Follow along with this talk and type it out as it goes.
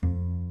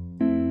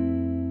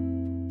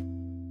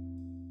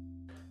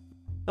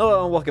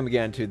Hello and welcome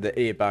again to the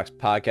Idiot Box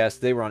Podcast.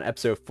 Today we're on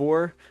episode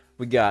 4.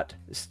 We got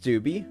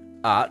Stubby,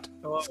 Ott,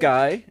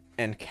 Sky,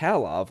 and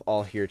Kalov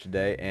all here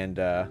today, and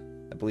I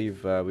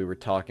believe we were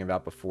talking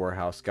about before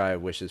how Sky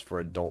wishes for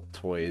adult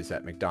toys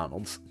at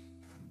McDonald's.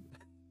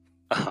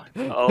 Oh,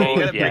 You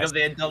gotta bring yes. up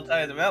the adult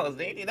toys of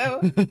Melody, you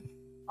know?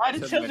 I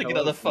just children get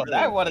all the fun.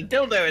 I want a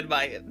dildo in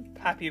my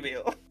Happy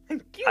Meal.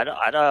 I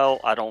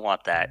don't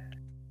want that.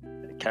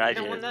 Can I You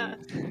don't want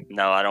that?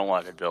 No, I don't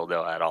want a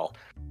dildo at all.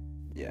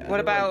 Yeah. What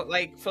about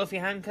like fluffy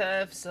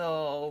handcuffs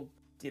or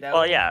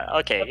Well, yeah,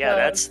 okay, yeah,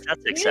 that's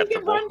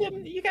acceptable.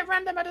 You get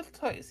random adult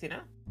toys, you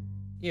know?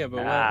 Yeah, but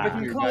Ah. We what if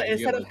can you're call it, you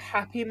instead get, of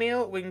Happy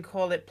Meal, we can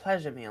call it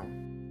Pleasure Meal.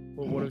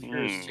 well, what if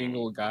you're a Mm.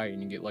 single guy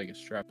and you get like a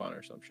strap on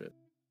or some shit?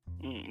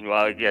 Well,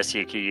 I guess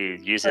you could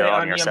use Put it it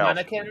on on your yourself.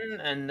 mannequin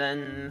and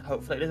then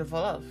hopefully it doesn't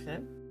fall off,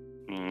 you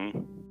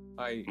know?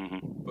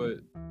 But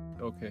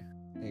okay.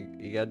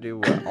 You gotta do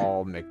what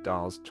all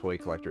McDonald's toy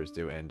collectors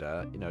do, and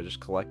just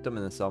collect them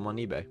and then sell them on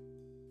eBay.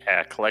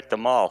 Yeah, collect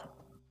them all.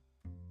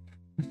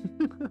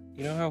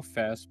 You know how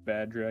fast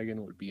Bad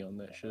Dragon would be on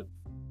that shit?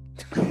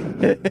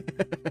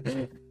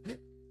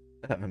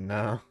 Oh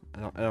no,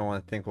 I don't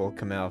want to think we'll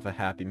come out of a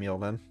Happy Meal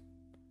then.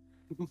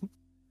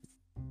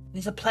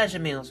 These are pleasure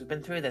meals. We've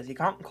been through this. You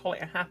can't call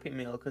it a Happy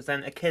Meal because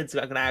then a kid's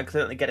going to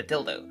accidentally get a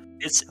dildo.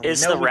 Is And we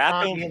is know the we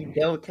can't wrapping?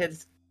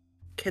 give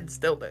kids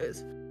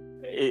dildos.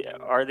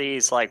 Are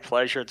these like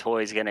pleasure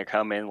toys gonna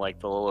come in like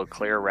the little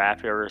clear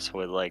wrappers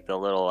with like the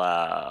little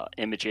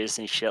images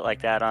and shit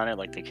like that on it,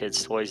 like the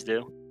kids' toys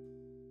do?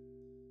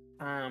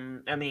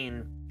 I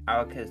mean,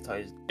 our kids'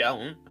 toys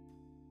don't.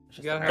 It's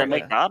just You gotta The have,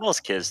 America. McDonald's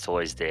kids'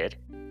 toys did.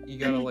 You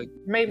gotta like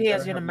Maybe you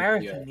as gotta an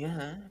have the- American,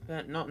 yeah,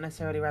 but not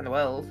necessarily around the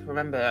world.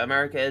 Remember,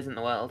 America isn't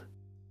the world.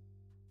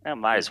 That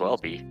might as well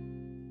be.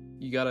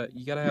 you gotta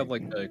have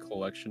like the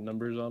collection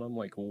numbers on them,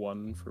 like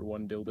 1 for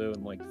one dildo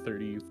and like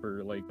 30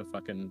 for like the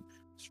fucking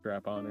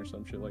strap on or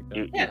some shit like that.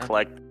 You Yeah.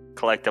 collect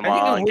them I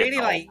think all I and get really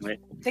the like- ultimate.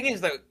 Thing is,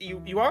 though,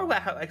 you are aware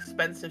how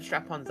expensive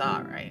strap-ons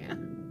are, right?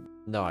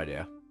 No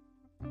idea.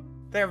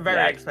 They're very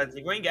Yeah. expensive.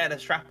 You ain't getting a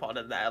strap-on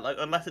in there, like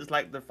unless it's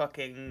like the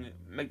fucking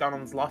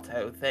McDonald's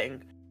Lotto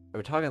thing. Are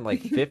we talking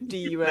like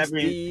 50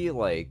 USD?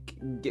 Like,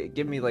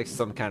 give me like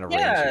some kind of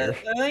range Yeah,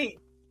 here.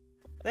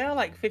 they're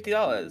like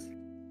 $50.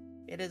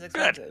 It is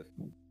expensive.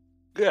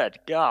 Good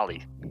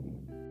golly.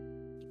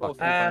 Well, if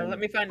you buy Let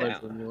me find pleasure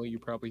out. meal, you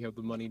probably have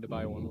the money to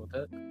buy one with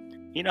it.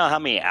 You know how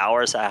many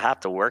hours I have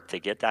to work to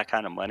get that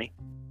kind of money?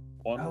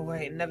 One. Oh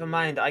wait, never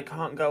mind. I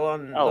can't go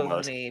on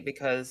Almost. GoFundMe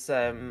because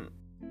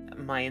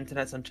my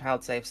internet's on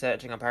child safe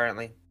searching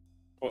apparently.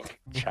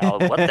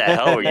 Child, what the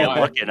hell are you Why?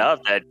 looking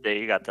up that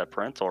you got the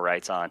parental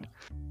rights on?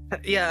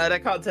 Yeah, and I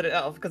can't turn it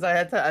off because I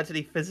had to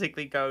actually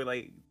physically go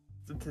like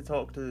to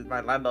talk to my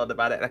landlord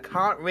about it. And I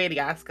can't really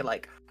ask her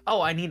like,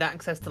 oh, I need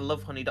access to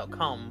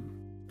lovehoney.com.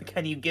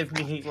 Can you give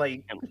me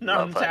like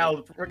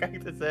non-child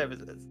protective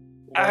services?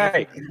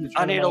 Hey,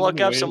 I need to look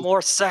up some more.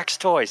 more sex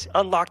toys.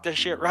 Unlock this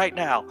shit right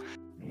now.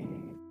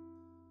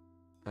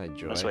 I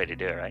enjoy. That's the way to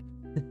do it, right?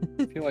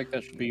 I feel like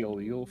that should be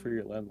illegal for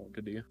your landlord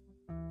to do.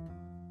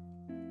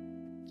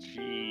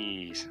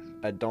 Jeez.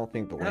 I don't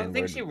think the I don't landlord.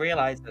 think she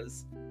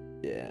realizes.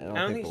 Yeah, I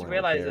don't think she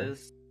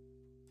realizes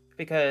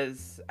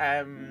because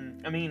I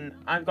mean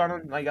I've gone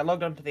on like I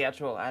logged onto the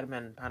actual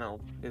admin panel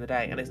the other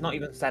day and it's not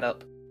even set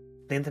up.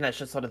 The internet's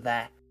just sort of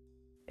there.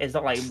 It's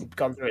not like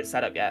gone through its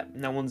setup yet.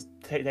 No one's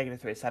taken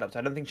it through its setup, so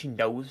I don't think she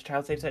knows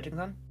child safe searching's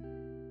on.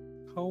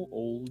 How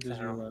old is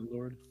your So-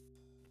 landlord?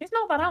 She's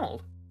not that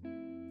old.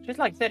 She's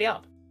like 30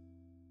 up.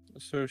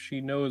 So she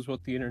knows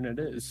what the internet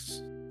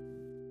is.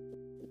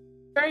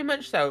 Very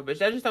much so,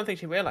 but I just don't think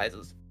she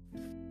realizes.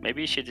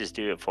 Maybe you should just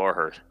do it for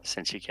her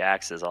since you can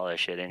access all that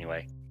shit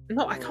anyway.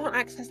 No, I can't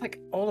access like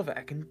all of it.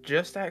 I can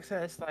just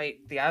access like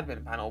the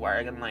admin panel where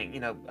I can like,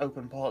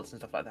 open ports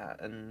and stuff like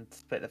that and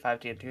split the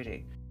 5G and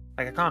 2G.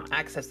 Like I can't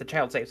access the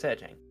child safe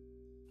searching.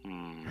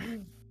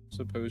 Hmm.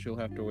 Suppose you'll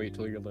have to wait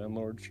till your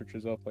landlord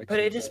searches up like. But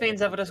it some- just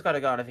means I've just got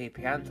to go on a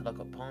VPN to look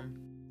up porn.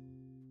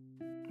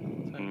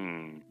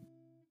 Hmm.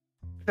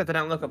 Except I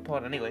don't look up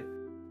porn anyway.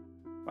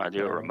 I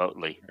do it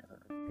remotely.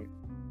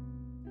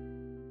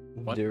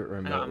 What? Do it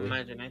I got remotely.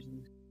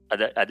 imagination.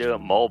 I do it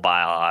mobile,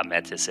 I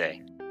meant to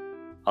say.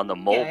 On the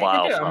mobile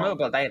Yeah, you can do it on phone.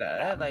 mobile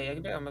data. Like you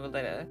can do it on mobile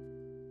data.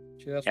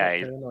 See, that's Yeah, what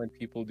you- paranoid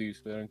people do,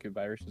 so they don't get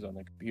viruses on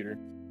their computer.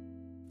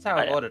 That's how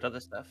I Yeah. ordered other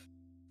stuff.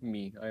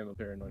 Me, I am a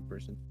paranoid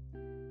person.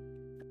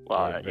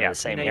 Well, Yeah, yeah, very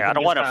same You know, here. you I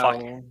don't can want to just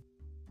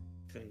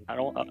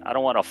fuck. I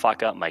don't want to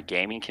fuck up my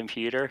gaming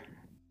computer.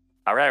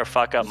 I'd rather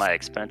fuck up my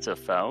expensive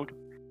phone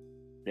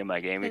than my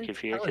gaming Yeah,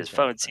 computer I like because that.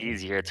 phone's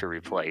easier to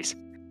replace.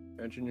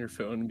 Imagine your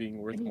phone being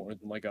worth more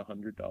than like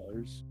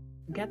 $100.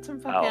 Get some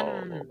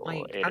fucking Oh,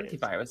 like it is.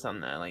 antivirus on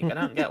there. Like I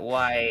don't get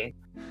why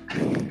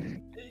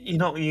you're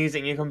not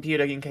using your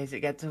computer in case it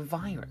gets a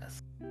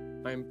virus.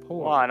 I'm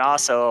poor. Well, and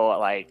also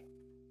like,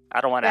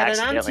 I don't want to Get an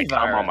accidentally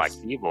come on my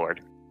antivirus.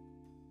 keyboard.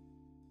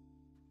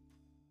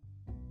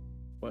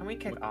 What, Can we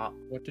kick what, off?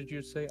 what did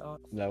you say, Ott?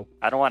 No.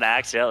 I don't want to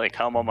accidentally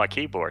come on my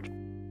keyboard.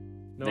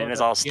 No, then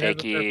it's all he has a fair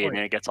sticky, and point.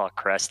 then it gets all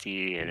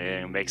crusty, and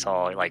then it makes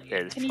all like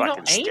it Can you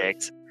fucking not aim?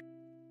 sticks.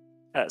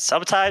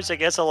 Sometimes it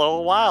gets a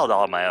little wild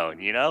on my own,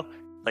 you know?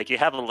 Like you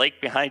have a lake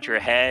behind your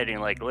head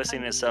and like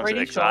listening to some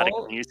Pretty exotic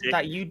sure music.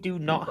 that you do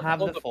not have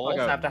Hold the the fuck force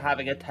up. after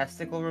having a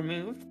testicle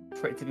removed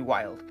for it to be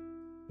wild.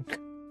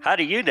 How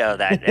do you know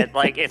that?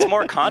 Like it's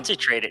more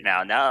concentrated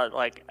now. Now,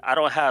 like I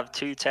don't have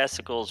two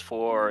testicles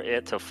for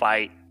it to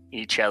fight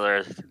each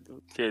other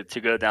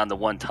to go down the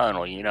one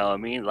tunnel. You know what I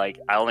mean? Like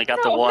I only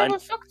got the No, I've one. never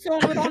fucked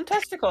someone with one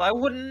testicle. I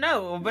wouldn't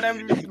know, but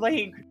I'm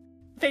like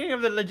thinking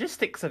of the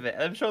logistics of it.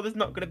 I'm sure there's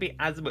not going to be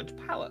as much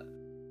power.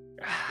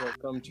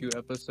 Welcome to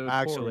episode 4,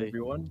 Actually.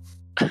 everyone.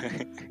 Yeah,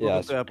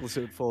 Welcome to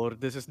episode 4.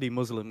 This is the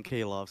Muslim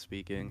Kalov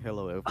speaking.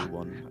 Hello,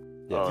 everyone.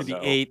 Oh, To the no.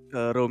 8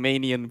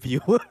 Romanian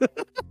viewer.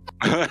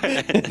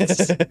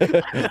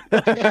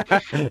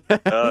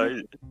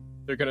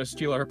 They're gonna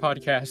steal our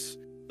podcast.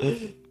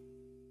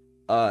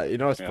 you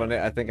know what's Yeah. funny?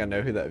 I think I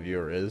know who that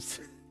viewer is.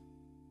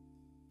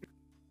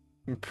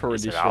 I'm Is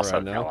pretty it sure also I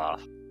know.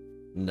 Kalov?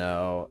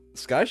 No,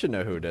 Sky should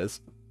know who it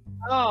is.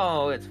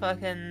 Oh, it's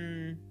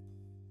fucking.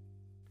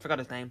 Forgot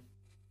his name.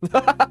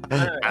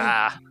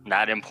 Ah,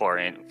 not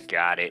important.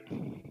 Got it.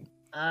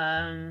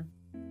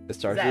 It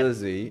starts Zed. with a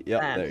Z.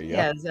 Yep, Zed. there you go.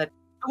 Yeah, Zed.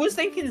 I was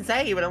thinking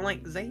Zay, but I'm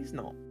like, Zay's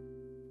not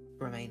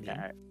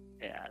Romanian.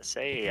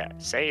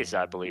 Say's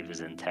I believe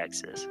is in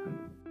Texas.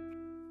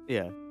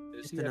 Yeah.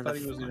 Is Just he? I another thought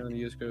he was fuck. on the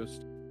East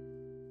Coast.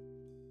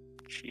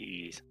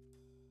 Jeez,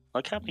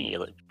 look how many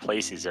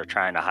places are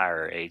trying to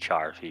hire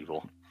HR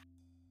people.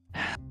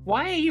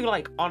 Why are you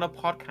like on a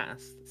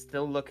podcast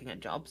still looking at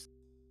jobs?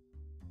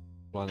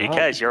 Why not?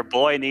 Because your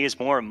boy needs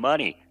more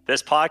money.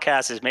 This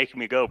podcast is making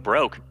me go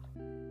broke.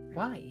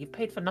 Why? You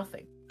paid for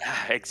nothing.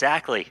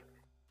 Exactly.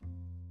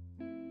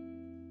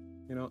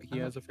 You know, he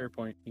has a fair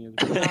point. He has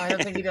No, I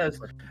don't think he does.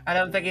 I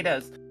don't think he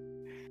does.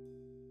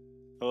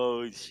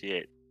 Oh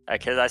shit.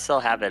 Because I still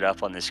have it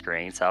up on the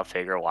screen, so I'll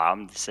figure while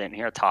I'm sitting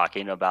here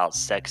talking about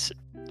sex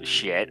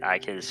shit, I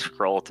can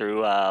scroll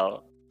through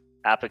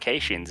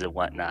applications and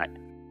whatnot.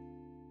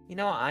 You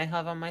know what I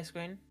have on my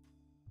screen?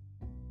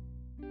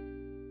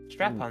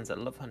 Strap-ons at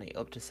Love Honey,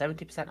 up to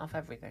 70% off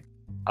everything.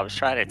 I was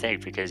trying to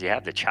think because you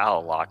have the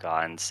child lock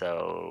on,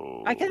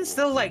 so I can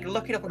still like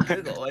look it up on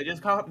Google. I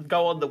just can't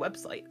go on the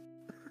website.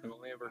 I've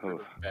only ever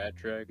heard of Bad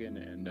Dragon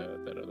and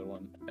that other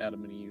one,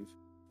 Adam and Eve.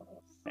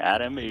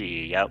 Adam,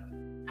 yep.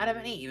 Adam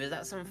and Eve, is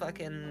that some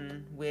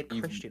fucking weird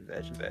Eve. Christian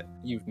version of it?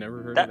 You've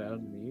never heard That- of Adam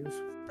and Eve?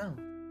 Oh.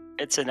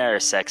 It's another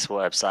sex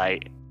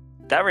website.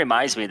 That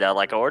reminds me though,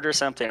 like I ordered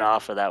something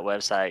off of that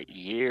website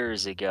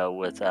years ago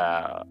with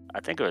I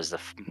think it was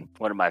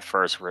one of my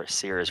first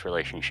serious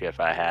relationship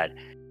I had,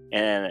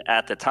 and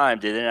at the time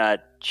they did not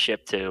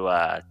ship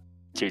to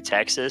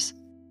Texas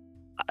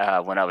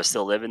when I was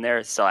still living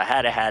there, so I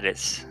had it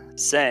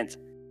sent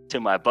to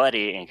my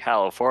buddy in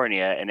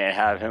California and then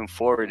have him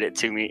forward it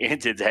to me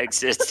into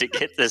Texas to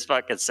get this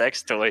fucking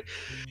sex toy.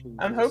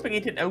 I'm hoping he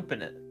didn't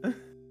open it.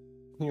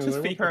 You know, Just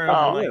what for the your fuck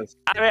own Oh, it like- is?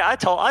 I mean, I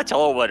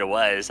told him what it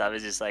was. I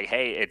was just like,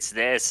 hey, it's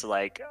this.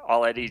 Like,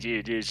 all I need you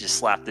to do is just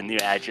slap the new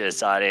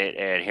address on it,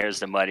 and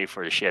here's the money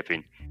for the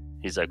shipping.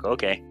 He's like,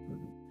 okay.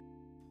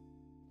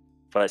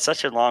 But it's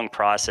such a long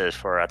process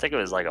for, I think it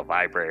was like a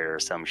vibrator or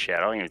some shit.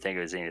 I don't even think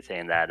it was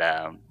anything that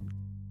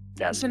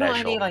Is there not any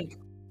special. like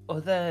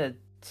other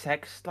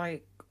sex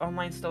like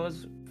online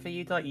stores for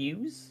you to like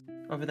use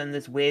other than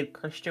this weird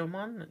Christian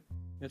one?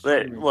 It's Look,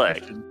 not even look.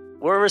 Christian.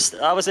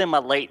 I was in my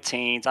late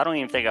teens. I don't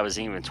even think I was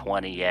even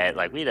 20 yet.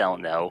 Like, we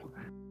don't know.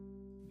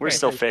 We're Okay,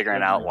 still so-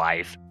 figuring out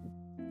life.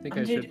 I think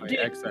I should my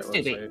ex that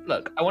website.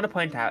 Look, I want to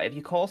point out if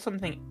you call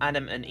something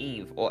Adam and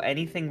Eve or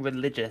anything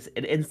religious,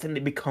 it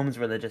instantly becomes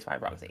religious by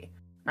proxy,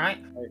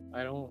 right?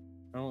 I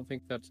don't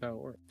think that's how it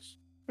works.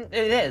 It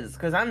is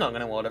because I'm not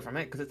going to order from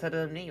it because it said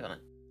Adam and Eve on it.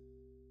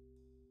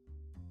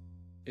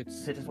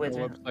 It's So just a wait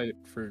till- website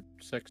for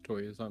sex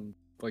toys. I'm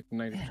like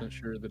 90%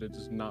 sure that it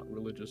is not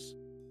religious.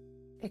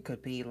 It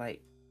could be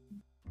like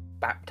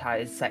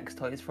baptized sex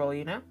toys for all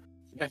you know.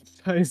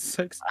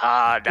 Sex.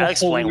 Ah, that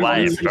explains why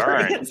it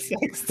burned.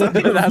 Sex toys.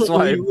 That's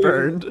why it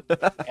burned.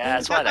 Yeah,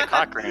 that's why the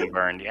cock ring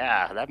burned.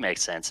 Yeah, that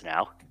makes sense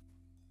now.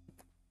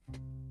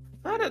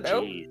 I don't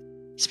know. Jeez.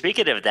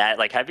 Speaking of that,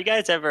 like, have you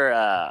guys ever?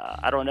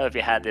 I don't know if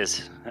you have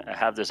this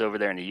over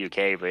there in the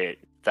UK, but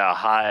the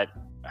hot,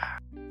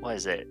 what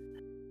is it?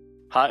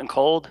 Hot and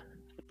cold,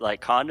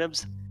 like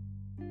condoms.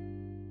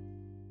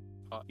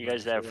 You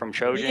guys that from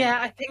Trojan? Yeah,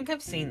 I think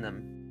I've seen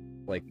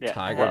them. Like Yeah.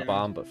 Tiger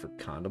Bomb, but for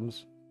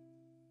condoms.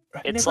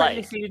 I've It's never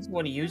actually like- seen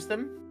anyone use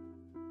them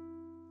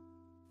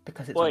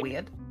because it's Well,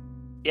 weird.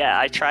 Yeah,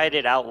 I tried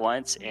it out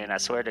once, and I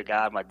swear to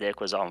God, my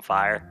dick was on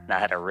fire, and I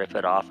had to rip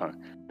it off and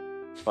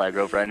like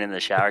go run in the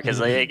shower because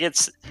like, it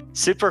gets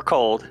super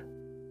cold,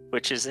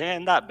 which is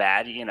not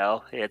bad, you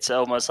know. It's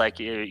almost like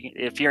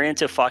if you're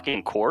into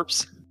fucking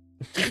corpse,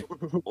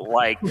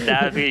 like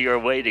that'd be your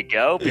way to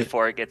go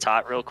before it gets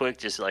hot real quick,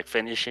 just like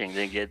finishing,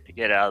 then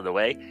get out of the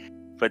way.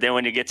 But then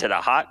when you get to the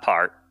hot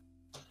part,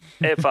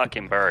 it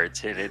fucking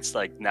burns, and it's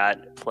like not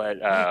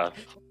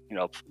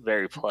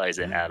very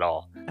pleasant at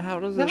all. How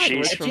does They're it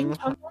like switch edging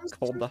from condoms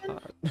or cold to something?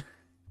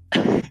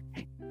 hot?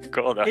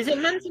 Cool though. Is it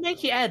meant to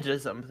make you edge or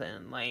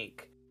something?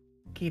 Like,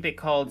 keep it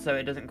cold so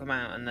it doesn't come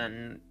out, and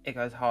then it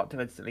goes hot to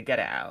instantly get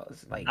it out.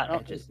 It's like I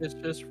don't- edges. It's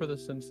just for the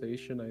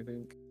sensation, I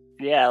think.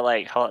 Yeah,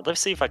 like hold on,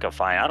 let's see if I can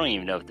find. I don't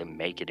even know if they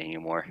make it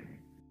anymore.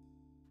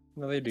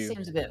 No, they It do.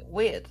 seems a bit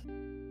weird.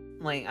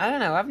 Like, I don't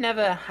know. I've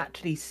never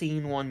actually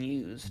seen one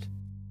used,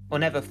 or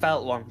never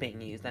felt one being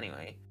used.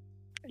 Anyway,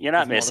 You're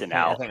not That's more the missing point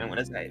I out. think I'm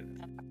gonna say.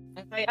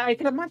 I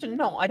can imagine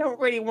not. I don't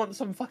really want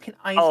some fucking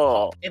ice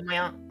Oh. pop in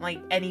my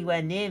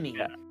anywhere near me.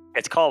 Yeah.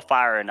 It's called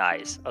Fire and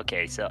Ice.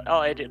 Okay, so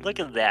look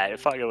at that. It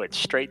fucking went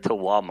straight to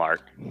Walmart.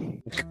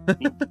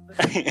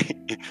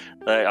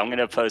 Look, I'm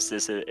gonna post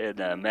this in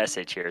a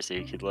message here so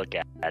you can look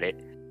at it.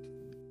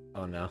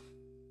 Oh no.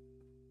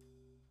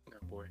 Oh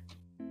boy.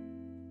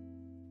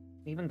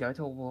 Even go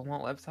to a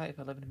Walmart website if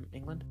I live in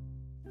England.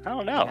 I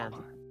don't know. Yeah.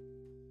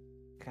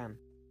 Can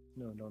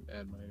No, don't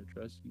add my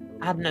address.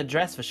 add an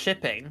address for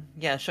shipping.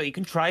 Yeah, sure. You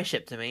can try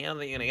ship to me. I don't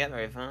think you're gonna get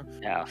very far.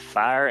 Yeah,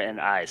 Fire and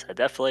Ice. I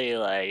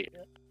definitely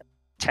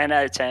 10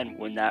 out of 10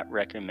 would not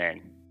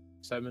recommend.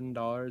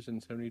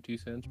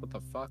 $7.72. What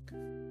the fuck?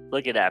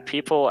 Look at that.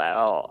 People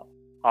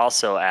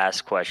also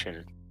ask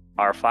questions.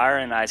 Are Fire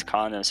and Ice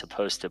condoms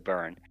supposed to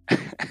burn? You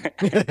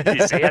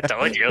see, I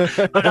told you.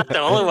 I'm not the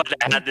only one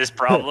that had this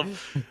problem.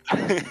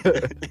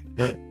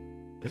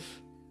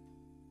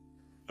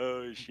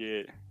 Oh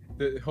shit.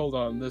 Hold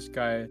on, this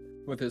guy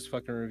with his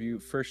fucking review.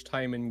 First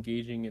time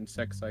engaging in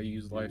sex, I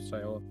use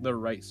lifestyle. The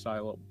right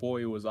style.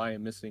 Boy, was I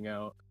missing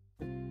out.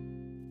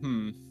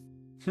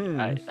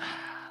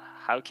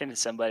 How can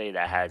somebody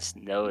that has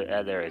no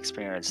other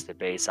experience to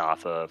base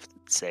off of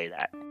say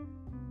that?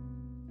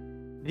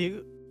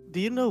 Do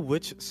you know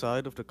which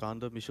side of the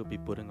condom you should be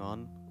putting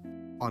on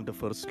the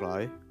first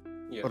try?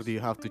 Yes. Or do you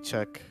have to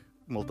check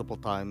multiple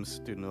times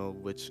to know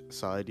which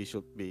side you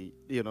should be,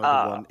 the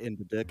one in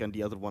the dick and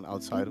the other one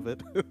outside of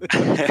it?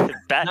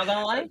 That- Not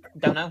gonna lie,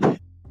 don't know.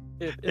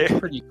 It's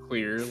pretty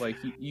clear. Like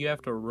you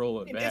have to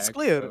roll it back. It's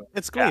clear. so-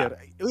 It's clear.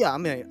 Yeah, I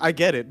mean, I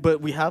get it,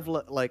 but we have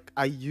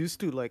I used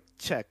to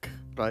check,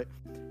 right?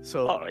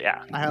 So oh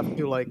yeah. I have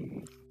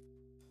to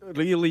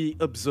really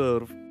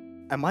observe.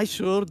 Am I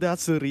sure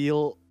that's the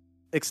real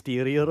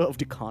exterior of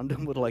the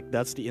condom, or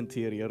that's the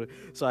interior?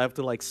 So I have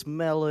to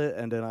smell it,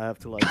 and then I have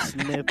to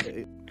sniff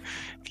it.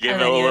 Give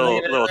And it a then you little,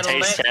 leave it a little little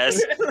taste bit.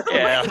 test.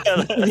 Yeah.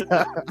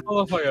 Yeah.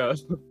 Oh my god.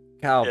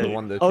 Cal, the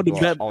one that Oh, the people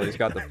bad- always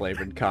got the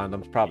flavored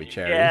condoms, probably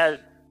cherry. Yeah.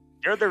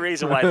 You're the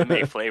reason why they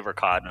make flavor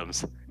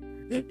condoms.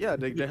 Yeah,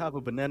 they have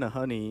a banana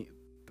honey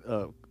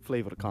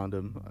flavor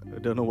condom. I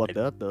don't know what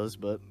that does,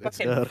 but it's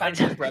Fucking there.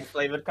 Phantom bread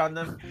flavored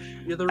condom.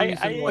 You're the I-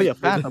 reason I- why Oh, yeah, kids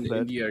Phantom in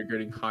Bread. India are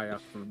getting high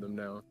off of them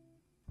now.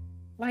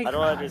 Like, I don't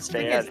the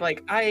understand.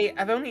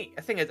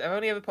 thing is, I've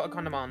only ever put a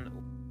condom on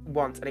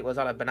once, and it was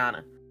on a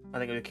banana. I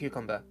think it was a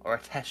cucumber or a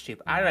test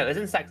tube. I don't know. It was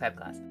in sex ed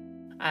class.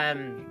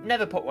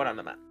 Never put one on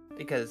a man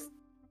because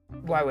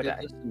why would Did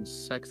I? this in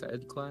sex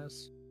ed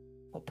class?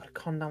 Well, put a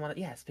condom on it.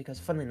 Yes, because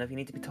funnily enough, you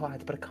need to be taught how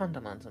to put a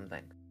condom on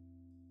something.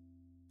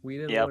 We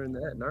didn't Yep. learn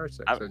that in our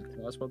sex I- ed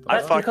class. What the I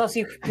That's fuck? because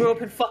you grew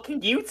up in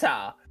fucking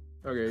Utah.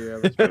 Okay, yeah,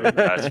 that's fair.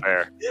 That's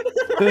fair.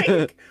 Like,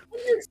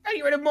 when you say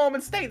you're in a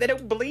Mormon state, they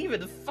don't believe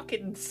in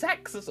fucking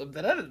sex or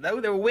something. I don't know.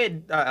 They were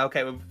weird.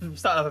 Okay, we've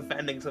started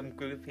offending some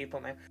group of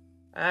people now.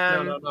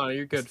 No,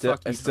 you're good. Still,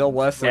 Fuck you. it's still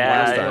less than Yeah,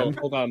 last yeah. time.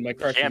 Hold on, my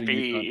crush Can't is in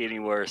be Utah. any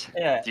worse.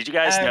 Yeah. Did you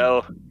guys Um,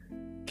 know?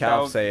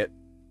 Cal, So- say it.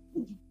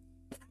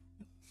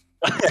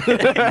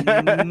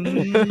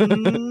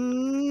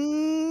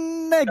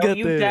 Negative.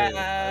 You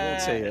I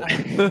won't say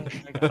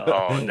it.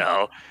 Oh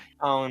no.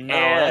 Oh no,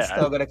 Yeah. that's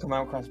still gonna come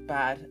out across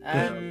bad.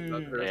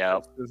 Yeah.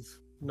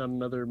 Not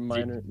another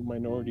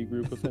minority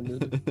group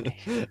offended.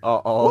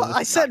 all Well,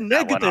 I said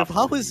knock that one negative.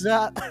 off. How is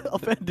that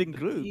offending You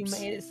groups?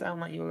 made it sound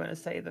like you were gonna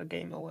say the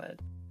gamer word.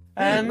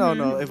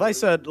 No. If I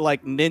said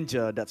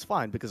ninja, that's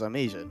fine because I'm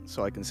Asian,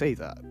 so I can say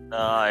that.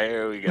 Oh,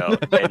 here we go.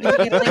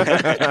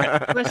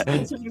 We're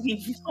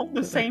specifically not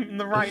the same,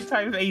 the right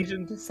type of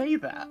Asian to say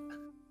that.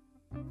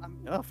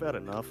 Oh, fair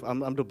enough.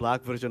 I'm the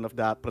black version of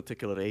that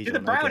particular Asian.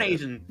 You're the I brown get it.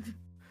 Asian.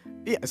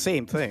 Yeah,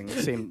 same thing,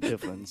 same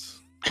difference.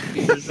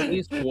 There's at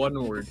least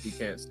one word he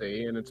can't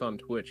say, and it's on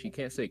Twitch. He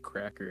can't say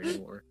cracker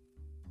anymore.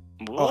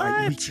 Oh, we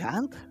What?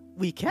 can't?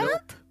 We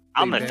can't?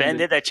 I'm They banned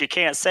offended that you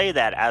can't say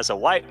that as a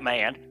white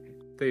man.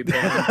 They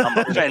banned. I'm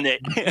offended.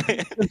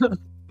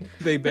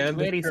 They banned.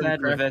 the Clearly term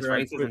said reverse cracker on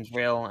racism Twitch. is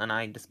real, and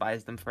I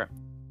despise them for it.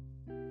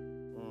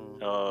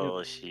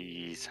 Oh,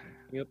 jeez.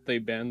 Yep, they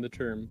banned the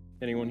term.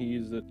 Anyone who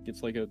uses it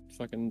gets like a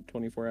fucking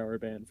 24-hour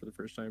ban for the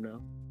first time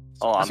now.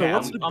 Oh, I So mean,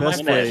 what's I'm, the On my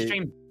best first way-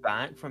 stream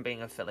back from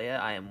being affiliate,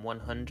 I am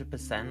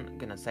 100%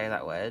 gonna say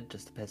that word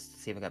just to piss to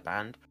see if I get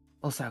banned.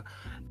 Also,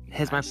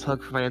 here's my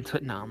plug for my own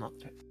Twitter. No, I'm not.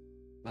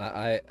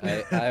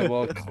 I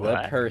will clip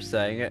What? her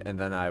saying it, and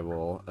then I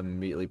will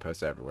immediately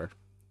post it everywhere.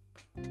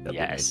 That'd be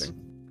Yes.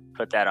 amazing.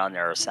 put that on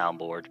their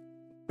soundboard.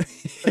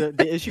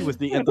 The issue with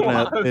the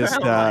internet is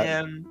Wow,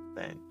 that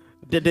thing.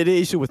 The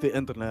issue with the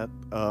internet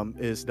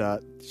is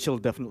that she'll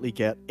definitely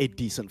get a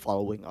decent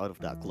following out of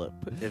that clip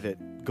if it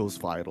goes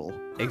viral.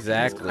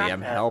 Exactly,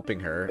 I'm helping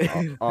her.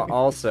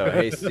 Also,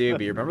 hey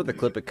Stubby, remember the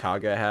clip of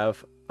Kaga I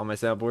have on my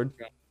soundboard?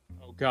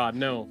 Oh God,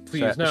 no!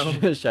 Please, no,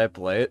 Should I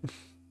play it?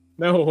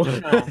 no.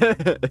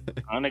 I'm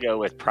gonna go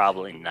with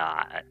probably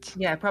not.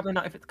 Yeah, probably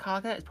not. If it's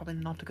Kaga, it's probably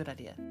not a good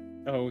idea.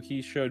 Oh,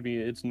 he showed me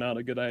it's not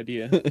a good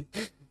idea.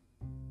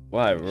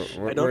 Why? I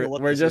don't know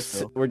what We're this is, just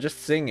though. we're just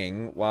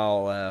singing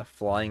while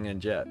flying in a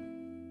jet.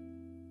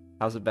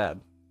 How's it bad?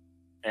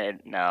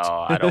 No,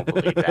 I don't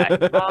believe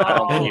that. I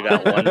don't believe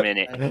that 1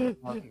 minute.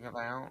 Talking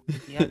about.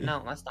 Yeah,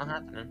 no, that's not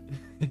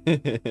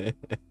happening.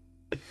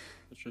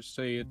 Let's just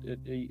say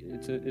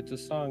it's a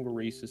song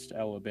racist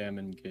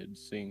Alabaman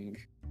kids sing.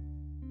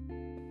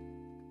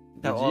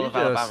 No, Did all you of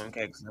just- Alabama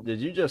cakes.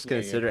 Did you just Yeah,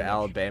 yeah, consider pretty much.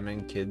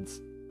 Alabama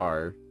kids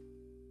are?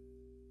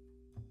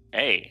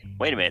 Hey,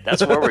 wait a minute.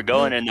 That's where we're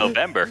going in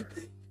November.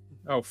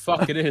 Oh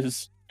fuck, it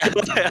is.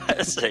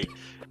 Say,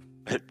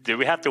 do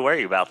we have to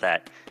worry about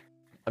that?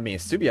 I mean,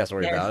 Stubby has to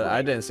worry Yeah, about it. it's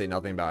I didn't say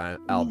nothing about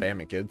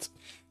Alabama kids.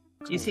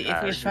 You see, if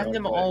we Gosh, offend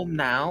them okay. all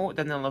now,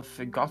 then they'll have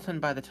forgotten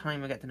by the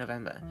time we get to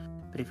November.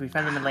 But if we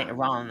offend them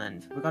later on,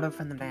 then we've got to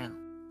offend them now.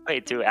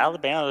 Wait, do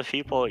Alabama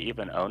people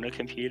even own a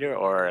computer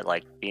or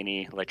like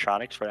any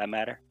electronics for that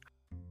matter?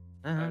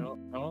 Uh-huh.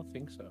 I don't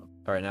think so.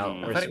 All right, now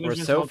I we're, thought it was we're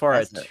just so called far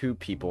at Desert. 2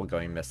 people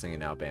going missing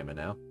in Alabama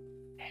now.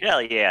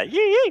 Hell yeah,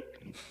 yee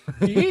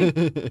yee.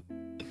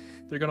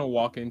 They're gonna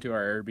walk into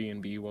our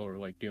Airbnb while we're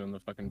like doing the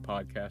fucking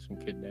podcast and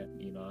kidnap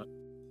Enoch.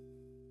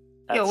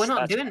 Yo, we're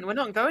That's-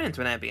 not going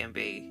into an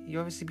Airbnb.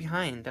 You're obviously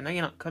behind. I know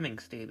you're not coming,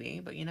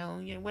 Stevie, but we're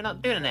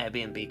not doing an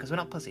Airbnb because we're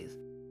not pussies.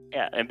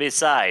 Yeah, and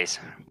besides,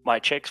 my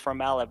chick's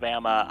from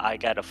Alabama. I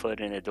got a foot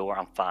in the door.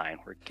 I'm fine.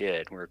 We're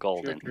good. We're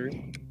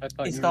golden. I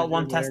thought He's you got were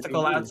one doing an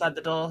testicle Airbnb. outside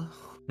the door.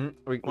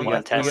 we One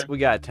got, test. we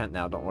got a tent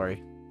now. Don't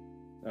worry.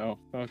 Oh,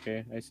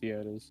 okay. I see how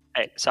it is.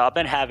 Hey, so I've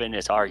been having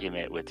this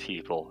argument with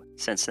people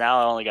since now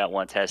I only got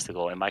one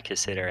testicle. Am I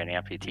considered an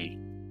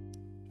amputee?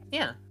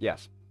 Yeah.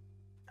 Yes.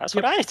 That's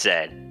what I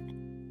said.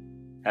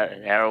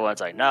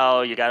 Everyone's like,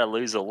 no, you got to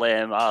lose a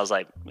limb. I was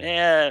like,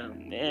 yeah,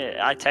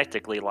 I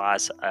technically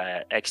lost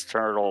an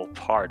external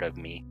part of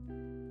me.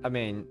 I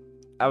mean,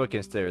 I would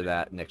consider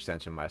that an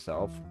extension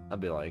myself. I'd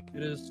be like,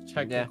 It is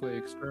technically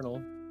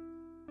external.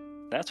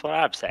 That's what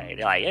I'm saying.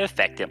 Like, it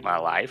affected my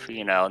life.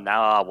 You know,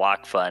 now I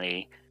walk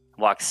funny,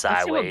 walk Let's see what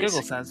sideways.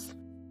 Google says.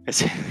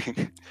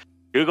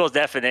 Google's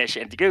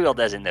definition. Google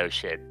doesn't know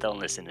shit. Don't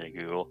listen to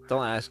Google.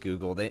 don't ask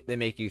Google. They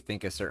make you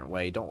think a certain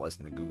way. Don't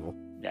listen to Google.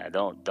 Yeah,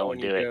 don't When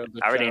you do it. go to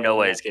the I already know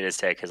what channel- it's gonna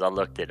say because I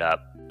looked it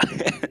up.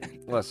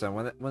 Listen,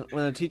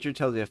 when a teacher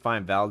tells you to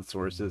find valid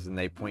sources and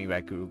they point you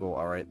at Google,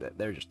 all right,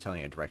 they're just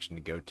telling you a direction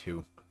to go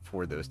to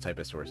for those type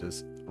of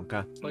sources.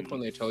 Okay. It's like when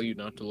they tell you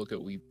not to look at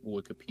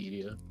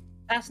Wikipedia.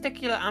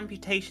 Testicular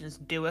amputations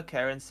do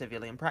occur in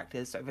civilian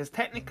practice, so if it's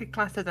technically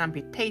classed as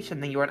amputation,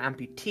 then you're an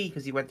amputee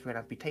because you went through an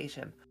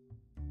amputation.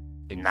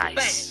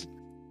 Nice.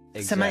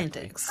 Exactly.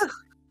 Semantics.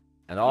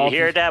 And all You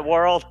hear that,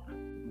 world?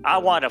 I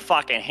want a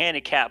fucking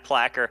handicap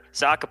placard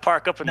so I could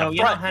park up in No, the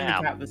you're not front now.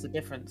 handicapped. There's a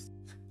difference.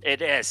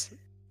 It is.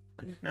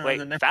 No, Wait,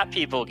 there's a fat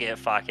people get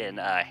fucking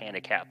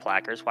handicap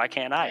placards. Why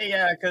can't I?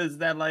 Yeah, because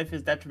their life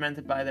is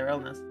detrimented by their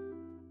illness.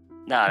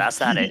 No, that's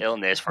not an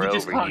illness for You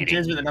just can't overeating.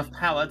 jizz with enough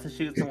power to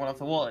shoot someone off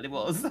the wall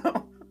anymore.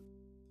 So.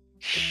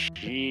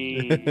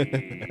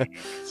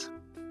 Jeez.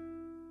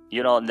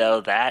 You don't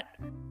know that?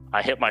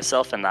 I hit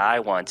myself in the eye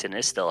once and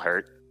it still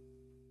hurt.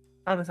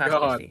 Oh, that's actually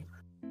God. Steve.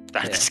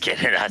 I'm just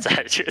kidding. That's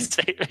actually a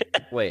statement.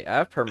 Wait, I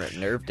have permanent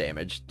nerve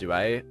damage. Can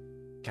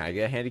I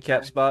get a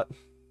handicap spot?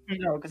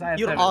 No, because I have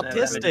You're permanent nerve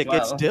damage as autistic.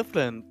 It's well.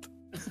 different.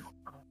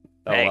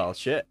 Oh Hey. well,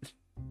 shit.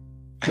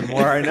 The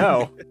more I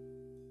know.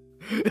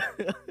 You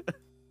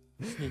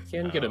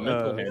can get a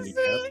mental handicap.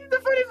 See, the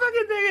funny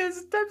fucking thing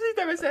is, Dempsey's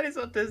never said he's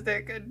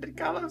autistic, and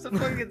Carlos a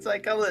fucking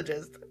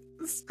psychologist.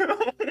 So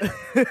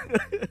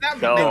that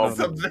No. means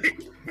something.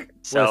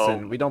 So,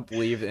 Listen, we don't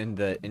believe in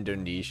the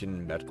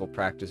Indonesian medical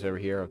practice over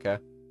here, okay?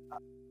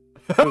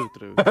 True,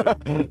 true.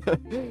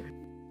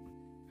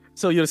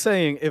 So you're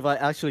saying if I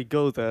actually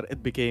go there,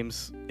 it became.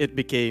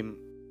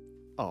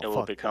 Oh, It will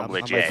fuck. become I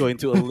might legit. go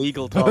into a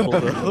legal trouble.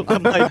 Though. I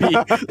might be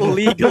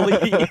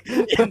legally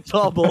in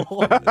trouble.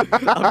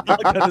 I'm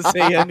not gonna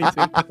say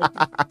anything.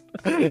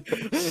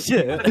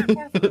 Shit. But be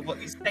careful with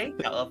what you say,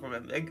 Carl,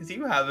 remember, because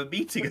you have a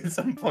meeting at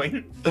some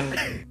point.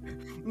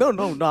 No,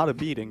 not a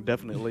beating.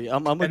 Definitely.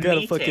 I'm gonna A get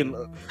a meeting. fucking.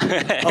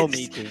 Oh,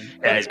 meeting.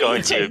 yeah, he's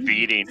going to a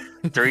beating.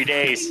 3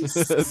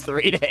 days.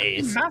 3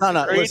 days.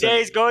 No, 3 listen.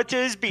 days going to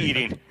his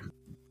beating.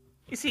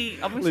 You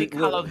see, obviously, Look,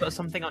 Carlo's got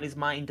something on his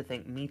mind to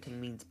think meeting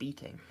means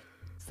beating.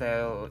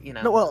 So, you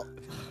know. No, well,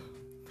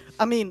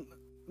 I mean,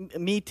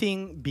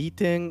 meeting,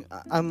 beating.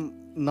 I'm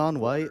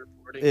non-white.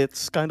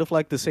 It's kind of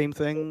like the same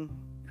thing.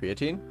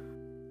 Creatine?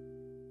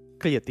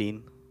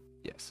 Creatine.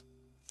 Yes.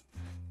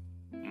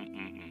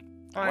 Mm-mm-mm.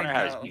 I Alright, wonder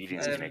how his Carl,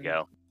 beating's gonna um,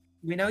 go.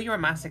 We know you're a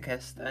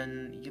masochist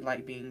and you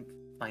like being,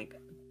 like,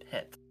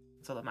 hit.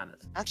 That's all that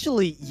matters.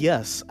 Actually,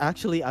 yes.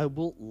 Actually, I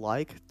would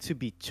like to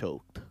be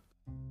choked.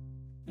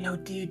 No,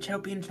 dude,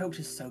 being choked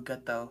is so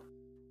good though.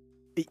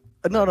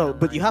 No,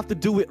 but you have to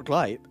do it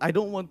right. I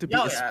don't want to be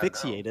Oh, yeah, no.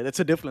 asphyxiated. It's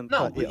a different. No,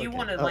 type- but yeah, you okay.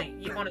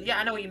 want to yeah,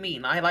 I know what you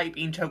mean. I like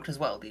being choked as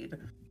well, dude.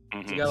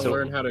 You gotta So-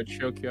 learn how to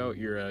choke out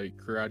your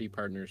karate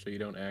partner so you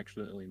don't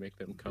accidentally make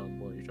them come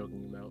while you're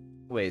choking them out.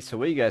 Wait, so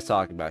what are you guys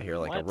talking about here?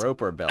 Like a What?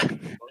 rope or a belt?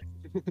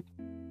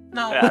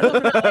 No,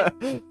 Yeah.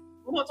 we're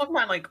not talking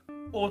about like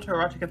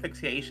autoerotic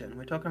asphyxiation.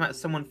 We're talking about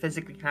someone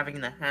physically having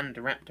their hand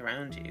wrapped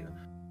around you.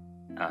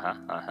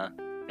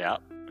 Yeah,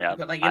 yeah.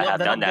 But like I you're not, have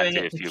they're done not that doing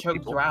to a it to few choke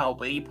people. you out,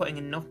 but you're putting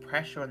enough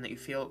pressure on that you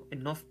feel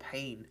enough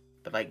pain,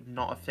 but like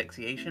not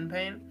asphyxiation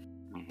pain,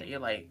 that you're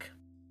like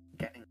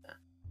getting there.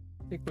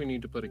 I think we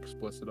need to put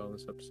explicit on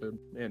this episode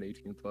and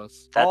 18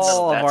 plus.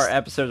 All of our that's-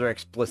 episodes are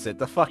explicit.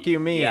 The fuck you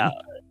mean? Yeah,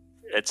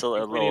 it's a I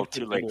think we little need to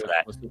too put late for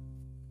that. explicit.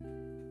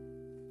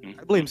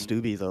 I blame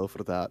Stubby though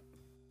for that.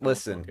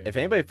 Listen, Okay. if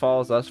anybody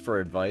follows us for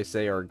advice,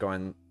 they are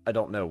going, I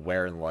don't know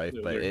where in life,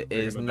 Yeah, but they're- it they're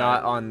is gonna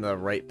not die. on the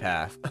right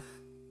path.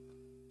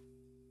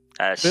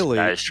 Billy.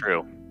 That is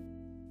true.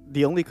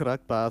 The only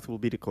correct path will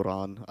be the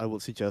Quran. I will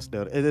suggest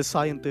that it is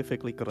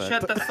scientifically correct.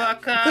 Shut the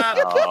fuck up!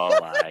 Oh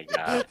my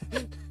god.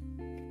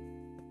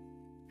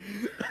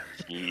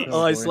 Jeez.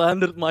 Oh, I boy.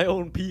 slandered my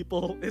own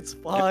people. It's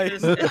fine.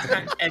 Just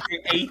attack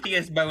every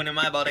atheist bone in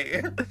my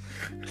body.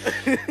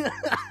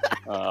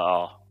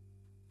 Oh.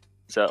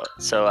 So,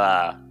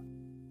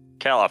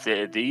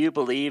 Karloff, do you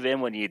believe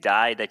in when you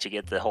die that you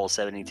get the whole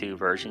 72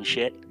 version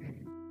shit?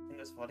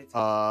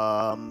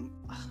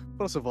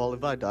 First of all,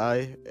 if I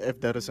die,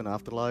 if there is an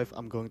afterlife,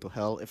 I'm going to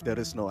hell. If there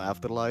is no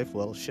afterlife,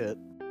 well, shit.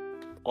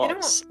 Well, know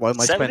what? Why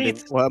am I 70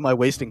 spending? Why am I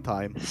wasting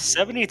time?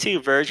 72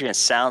 version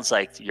sounds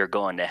like you're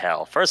going to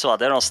hell. First of all,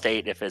 they don't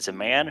state if it's a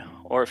man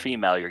or a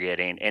female you're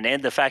getting. And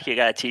then the fact you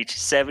gotta teach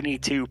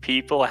 72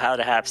 people how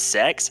to have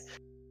sex?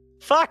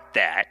 Fuck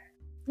that.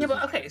 Yeah,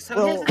 but okay, so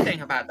Well- here's the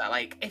thing about that.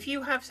 Like, if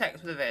you have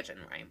sex with a virgin,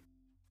 right?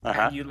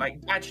 Uh-huh. And you like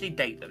actually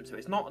date them, so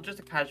it's not just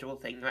a casual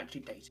thing, you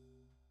actually date.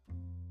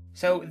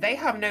 So they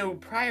have no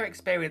prior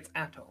experience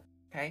at all.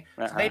 Okay?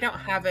 So Uh-huh. they don't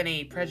have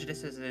any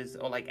prejudices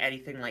or like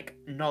anything like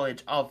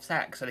knowledge of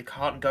sex, so they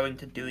can't go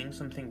into doing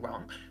something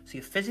wrong. So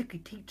you're physically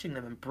teaching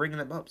them and bringing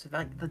them up. So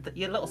like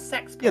your little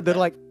sex. Yeah, they're puppet.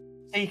 like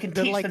So you can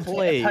they're teach like them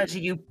clay. to pleasure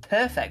you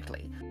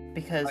perfectly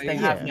because they I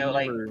have no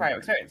like never- prior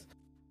experience.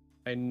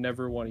 I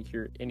never want to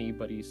hear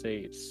anybody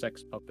say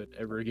sex puppet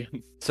ever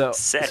again. So,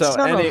 Sex. so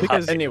No, any,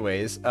 because-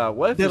 anyways,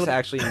 what if it's They'll-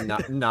 actually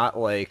not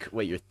like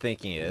what you're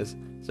thinking is?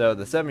 So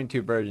the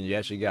 72 versions you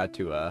actually got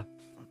to,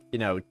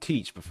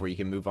 teach before you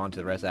can move on to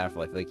the rest of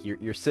afterlife. Like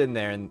you're sitting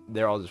there and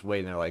they're all just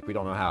waiting. They're like, we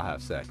don't know how to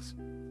have sex,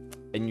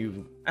 and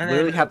you And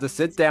literally then- have to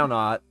sit down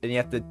on it and you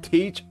have to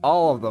teach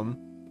all of them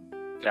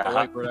Uh-huh.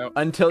 Like, we're out.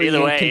 until Either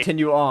you way-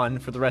 continue on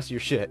for the rest of your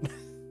shit.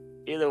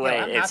 Either Yeah, way,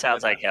 I'm it happy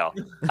sounds with like hell.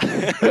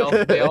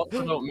 They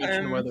also don't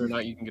mention Um, whether or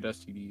not you can get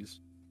STDs.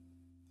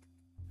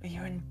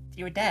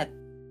 You were dead.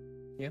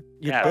 you're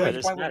Yeah, dead. but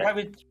it's-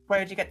 matter. Where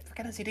did you get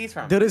fucking CDs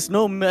from? There is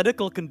no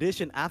medical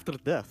condition after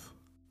death,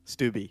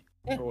 Stubby.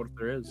 Yeah. Or what if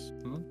there is?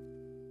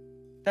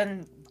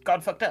 Then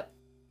God fucked up.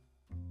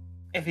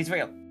 If he's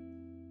real.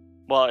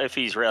 Well, if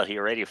he's real, he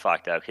already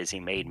fucked up because he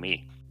made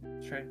me.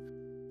 True.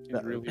 He's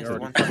That- really This is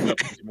already one- fucked up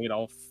because he made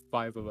all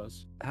 5 of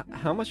us.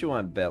 How much you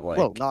want to bet? Like,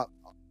 Well, not.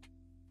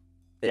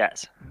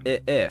 Yes.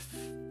 if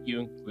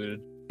You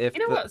included. if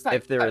You know the- what, it's like-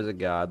 if there is a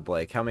god,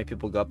 like how many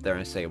people go up there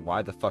and say,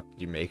 "Why the fuck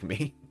did you make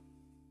me?"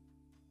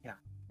 Yeah.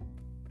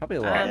 Probably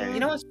a lot. You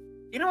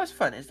know what's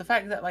fun is the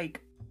fact that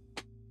like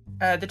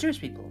the Jewish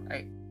people,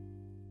 right?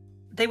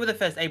 They were the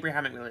first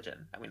Abrahamic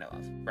religion that we know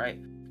of, right?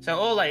 So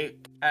all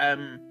like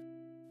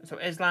so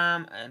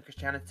Islam and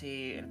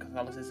Christianity and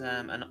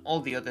Catholicism and all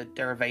the other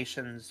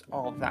derivations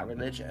of that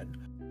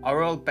religion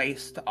are all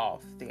based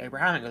off the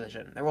Abrahamic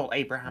religion. They're all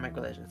Abrahamic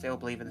religions. They all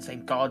believe in the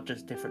same God,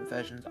 just different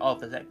versions of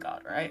the same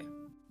God, right?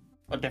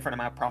 Or different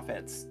amount of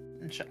prophets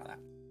and shit like that.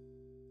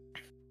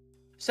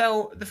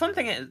 So the fun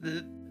thing is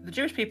the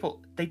Jewish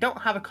people, they don't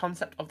have a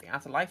concept of the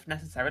afterlife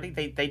necessarily.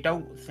 They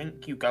don't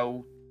think you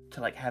go to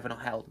like heaven or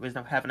hell. There is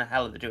no heaven or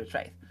hell in the Jewish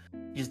faith.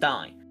 You just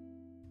die.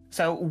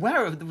 So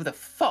where the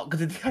fuck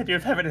did the idea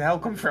of heaven and hell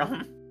come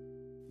from?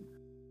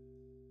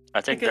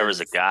 I think there was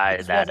a Because guy it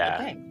just that wasn't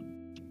a thing.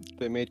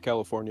 They made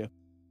California.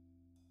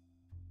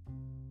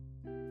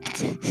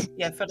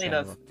 Yeah, funny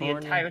enough, the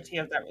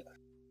California.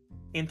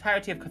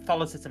 entirety of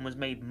Catholicism was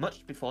made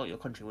much before your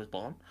country was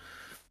born.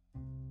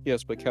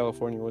 Yes, but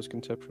California was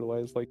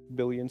conceptualized like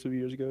billions of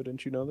years ago.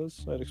 Didn't you know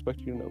this? I'd expect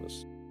you to know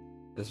this.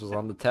 This was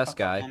on the test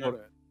guy.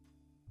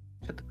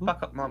 Shut the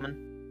fuck up,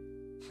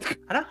 Mormon.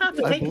 I don't have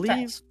to I take a believe-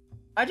 test.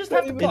 I just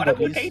have to put an in the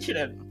application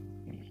in.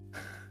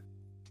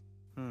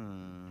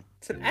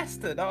 It's an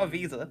ESTA, not a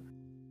visa.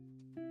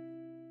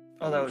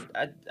 Although,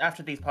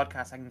 after these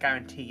podcasts, I can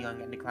guarantee you I'm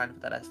getting declined for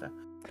that ESTA.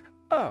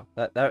 Oh,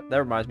 that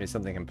reminds me of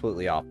something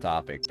completely off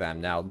topic that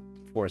I'm now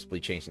forcibly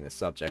changing the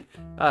subject.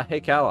 Hey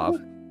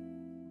Kalov,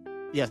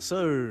 Yes,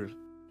 sir.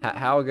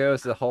 How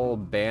goes the whole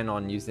ban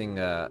on using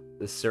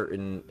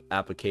certain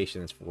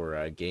applications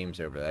for games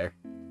over there?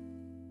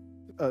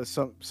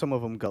 Some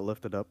of them got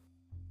lifted up.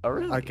 Oh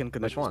really? I can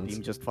connect Which to ones?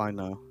 Steam just fine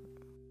now.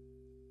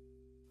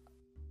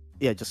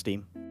 Yeah, just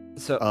Steam.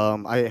 So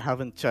I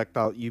haven't checked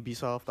out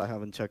Ubisoft. I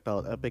haven't checked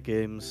out Epic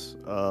Games.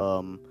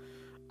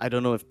 I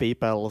don't know if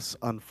PayPal's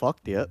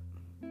unfucked yet.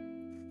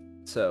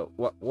 So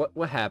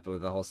what happened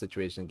with the whole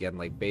situation again?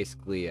 Like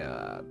basically,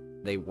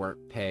 they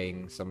weren't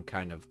paying some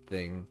kind of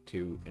thing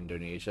to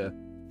Indonesia.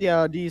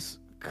 Yeah, these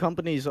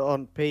companies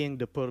aren't paying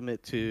the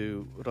permit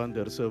to run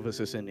their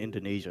services in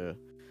Indonesia,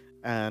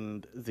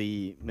 and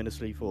the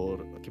Ministry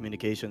for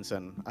Communications,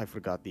 and I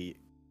forgot the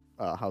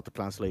how to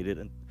translate it,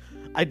 and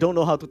I don't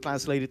know how to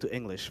translate it to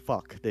English.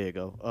 Fuck, there you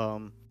go.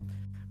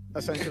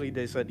 Essentially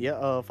they said,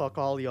 yeah, fuck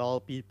all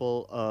y'all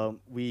people.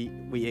 We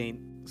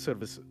ain't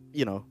service.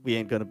 We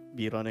ain't gonna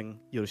be running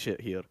your shit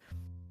here.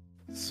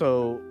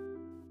 So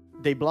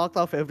they blocked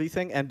off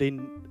everything, and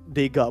then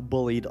they got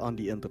bullied on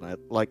the internet.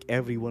 Like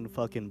everyone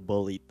fucking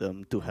bullied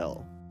them to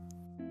hell.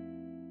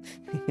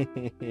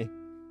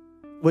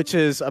 Which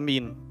is, I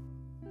mean,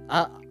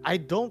 I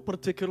don't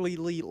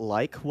particularly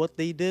like what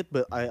they did,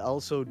 but I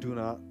also do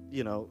not,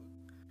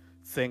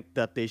 think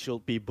that they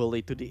should be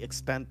bullied to the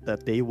extent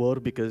that they were,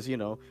 because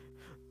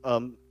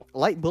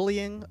light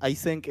bullying, I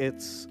think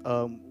it's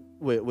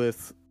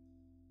with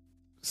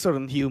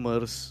certain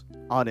humors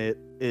on it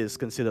is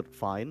considered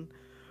fine,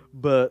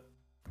 but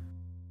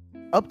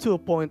up to a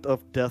point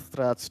of death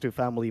threats to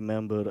family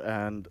member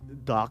and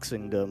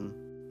doxing them,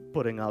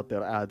 putting out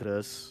their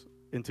address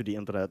into the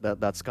internet,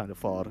 that's kind of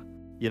far,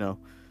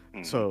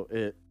 So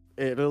it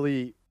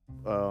really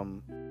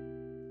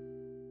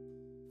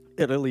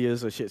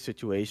is a shit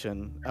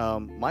situation.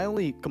 My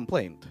only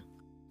complaint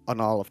on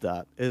all of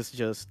that is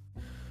just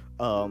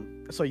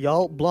so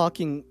y'all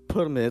blocking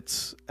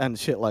permits and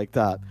shit like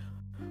that,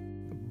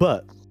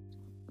 but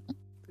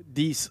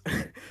these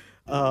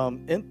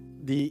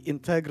the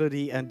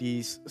integrity and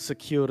the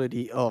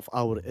security of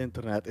our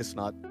internet is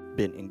not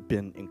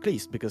been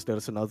increased, because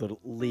there's another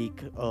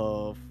leak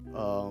of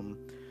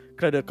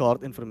credit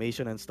card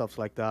information and stuff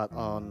like that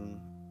on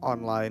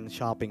online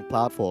shopping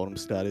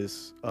platforms that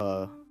is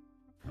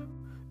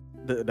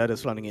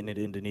running in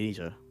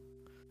Indonesia.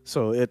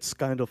 So it's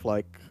kind of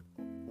like,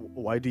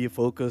 why do you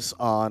focus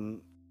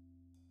on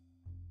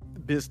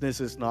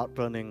businesses not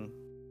running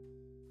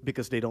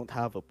because they don't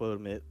have a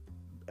permit,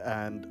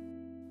 and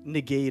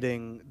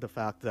negating the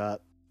fact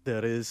that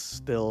there is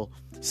still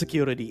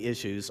security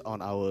issues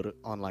on our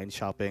online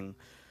shopping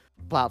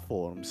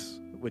platforms,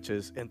 which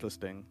is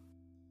interesting.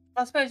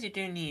 I suppose you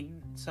do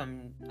need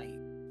some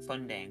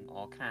funding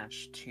or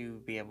cash to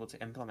be able to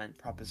implement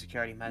proper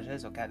security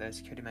measures or get those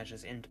security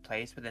measures into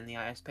place within the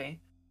ISP.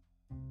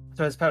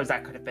 So I suppose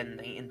that could have been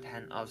the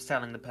intent of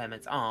selling the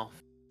permits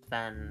off,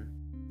 then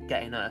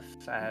get enough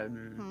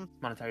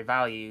monetary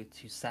value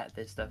to set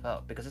this stuff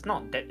up, because it's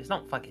not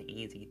fucking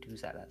easy to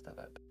set that stuff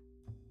up.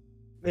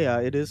 Yeah,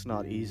 it is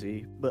not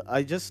easy, but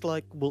I just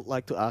would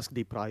like to ask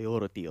the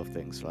priority of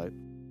things, right?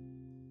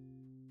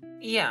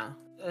 Yeah,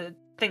 I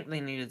think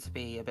they needed to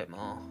be a bit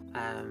more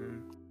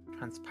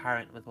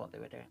transparent with what they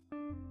were doing.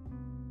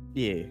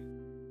 Yeah.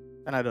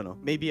 And I don't know,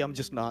 maybe I'm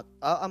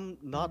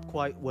not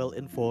quite well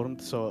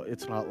informed, so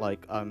it's not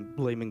like I'm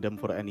blaming them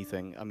for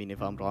anything. I mean,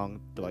 if I'm wrong,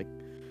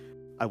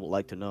 I would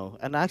like to know.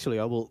 And actually,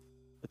 I will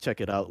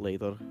check it out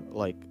later.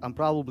 I'm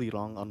probably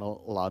wrong on a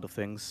lot of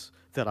things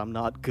that I'm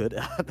not good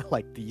at,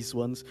 like these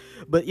ones.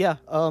 But yeah,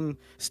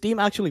 Steam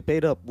actually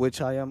paid up, which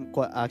I am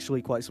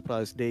quite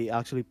surprised. They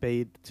actually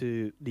paid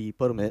to the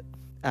permit,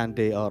 and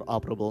they are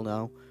operable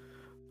now,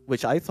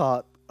 which I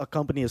thought a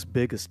company as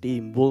big as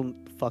Steam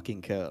wouldn't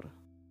fucking care.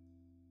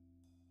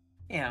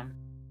 Yeah.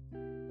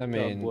 I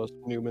mean, God bless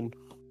Newman.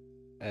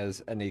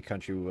 as any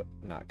country,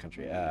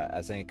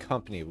 as any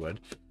company would,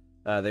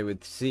 they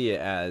would see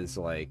it as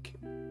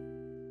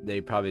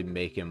they probably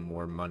making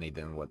more money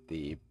than what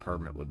the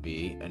permit would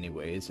be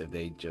anyways if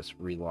they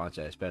just relaunch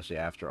it, especially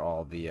after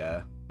all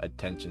the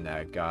attention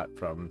that it got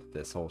from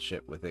this whole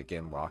shit with it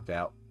getting locked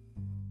out.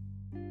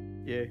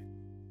 Yeah,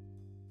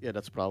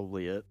 that's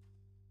probably it.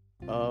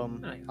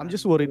 I'm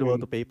just worried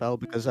about the PayPal,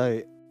 because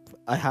I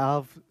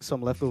have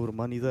some leftover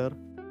money there,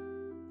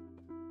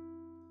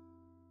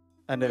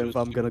 and if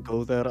I'm gonna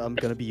go there, I'm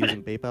gonna be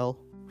using PayPal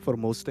for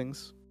most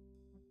things.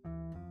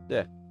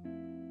 Yeah.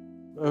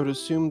 I would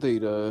assume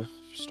they'd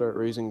start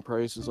raising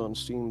prices on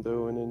Steam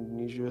though in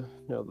Indonesia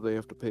now that they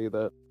have to pay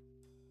that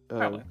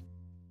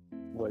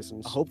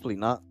license. Hopefully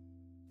not.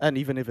 And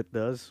even if it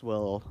does,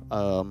 well,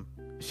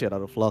 shit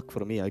out of luck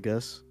for me, I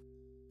guess.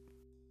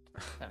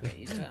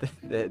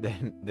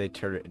 They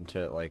turn it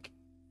into I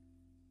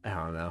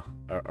don't know,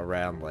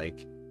 around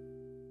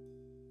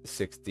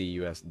 60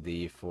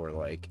 USD for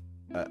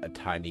a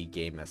tiny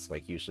game that's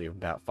usually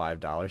about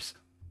 $5.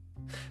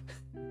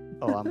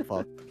 Oh, I'm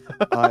fucked.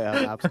 I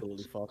am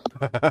absolutely fucked.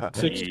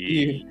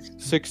 60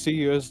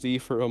 USD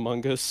for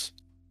Among Us.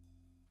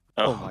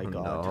 Oh my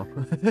god.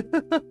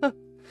 No.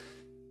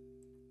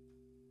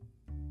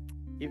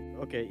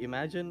 Okay,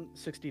 imagine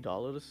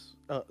 $60.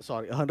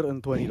 Sorry,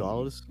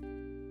 $120,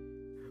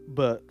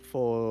 but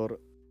for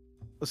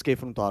Escape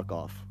from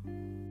Tarkov.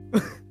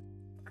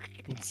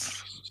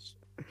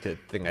 Good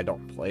thing I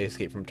don't play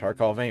Escape from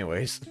Tarkov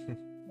anyways.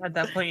 At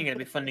that point, you're going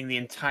to be funding the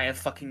entire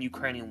fucking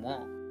Ukrainian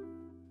war.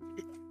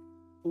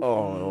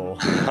 Oh.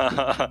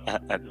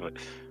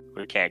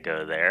 We can't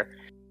go there.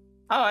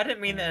 Oh, I didn't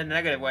mean it in a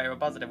negative way or a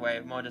positive way,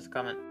 more just a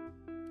comment.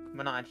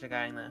 We're not actually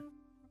going there.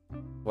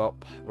 Well,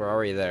 we're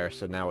already there,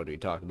 so now what do we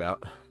talk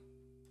about?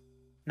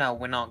 No,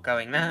 we're not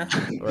going there.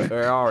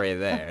 We're already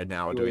there,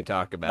 now what do we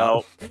talk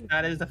about? No.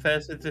 That is the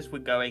first instance we're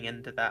going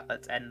into that.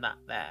 Let's end that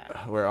there.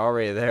 We're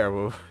already there.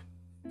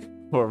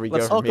 Where we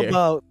Let's go from talk here?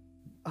 about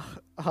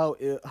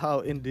how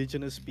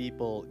indigenous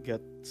people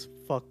get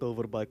fucked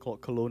over by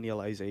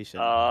colonialization.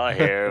 Oh,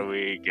 here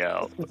we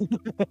go.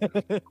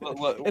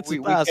 It's we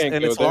fast can't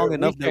and go it's there. long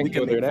enough that we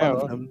can't can go make there fun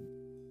of now.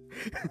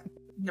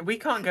 them. We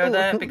can't go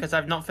there because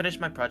I've not finished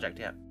my project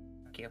yet.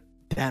 Thank you.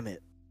 Damn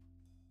it.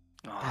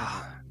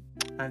 Oh,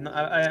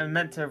 I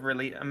meant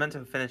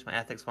to finish my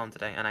ethics one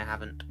today, and I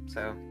haven't.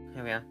 So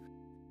here we are.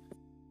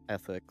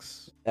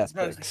 Ethics.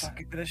 Aspects.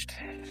 fucking finished.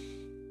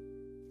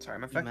 Sorry,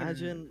 my fucking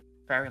Imagine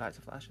fairy lights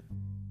are flashing.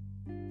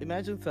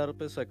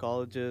 therapists,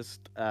 psychologists,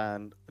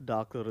 and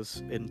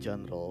doctors in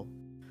general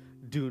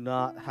do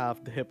not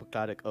have the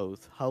Hippocratic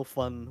Oath. How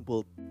fun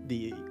will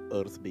the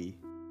Earth be?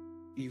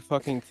 You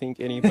fucking think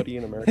anybody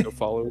in America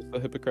follows the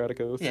Hippocratic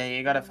Oath? Yeah,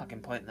 you got a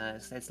fucking point there.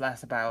 It's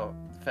less about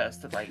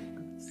first to like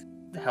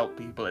help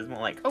people. It's more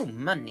like, oh,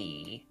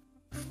 money.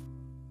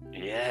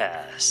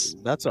 yes.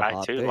 That's a I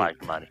hot too take.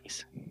 like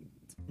monies.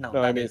 No,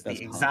 No, that I mean, is the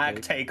that's a hot exact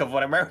take. take of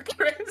what America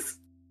is.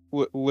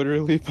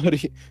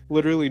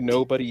 Literally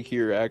nobody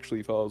here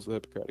actually follows the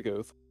Hippocratic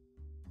Oath.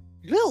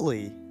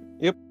 Really?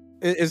 Yep.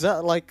 Is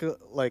that like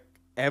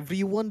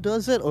everyone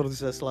does it, or is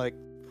this like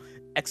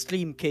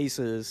extreme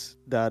cases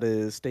that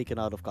is taken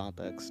out of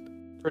context?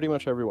 Pretty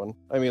much everyone.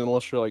 I mean,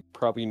 unless you're like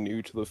probably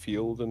new to the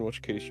field, in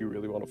which case you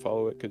really want to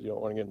follow it because you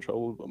don't want to get in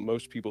trouble. But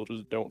most people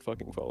just don't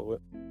fucking follow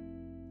it.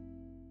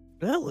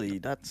 Really?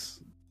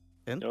 That's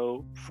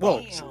No.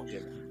 well.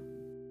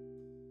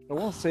 I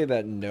won't say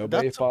that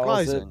nobody That's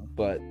follows it, surprising.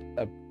 but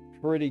a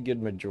pretty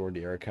good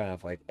majority are kind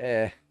of like,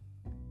 eh.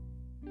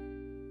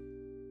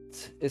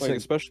 It's Like, a,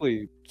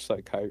 especially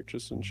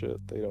psychiatrists and shit,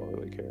 they don't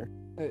really care.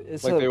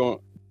 it's Like a, they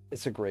won't.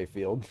 it's a gray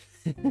field.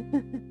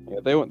 Yeah,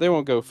 they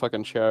won't go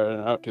fucking shout it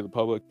out to the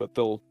public, but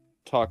they'll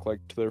talk like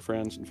to their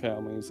friends and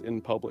families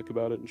in public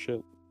about it and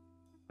shit.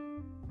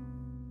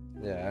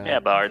 Yeah. Yeah,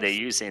 but are they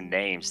using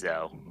names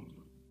though?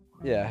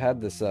 Yeah, I had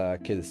this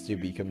kid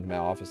Stubby come to my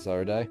office the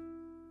other day.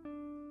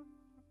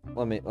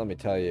 Let me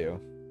tell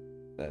you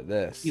that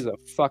this He's a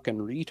fucking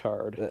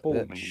retard.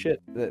 Holy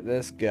shit.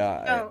 this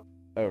guy Oh,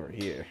 over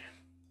here.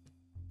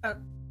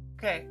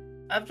 okay.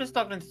 I've just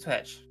logged into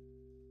Twitch,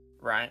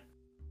 right?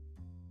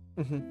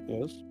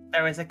 Yes.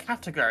 There is a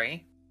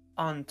category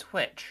on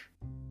Twitch,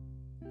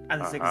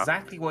 and it's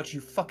exactly what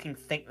you fucking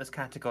think this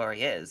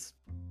category is,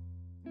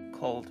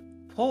 called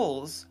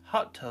pools,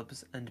 hot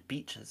tubs, and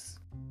beaches.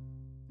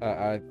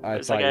 I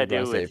What's thought that you were gotta going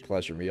do to say with-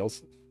 pleasure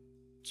meals.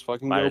 Let's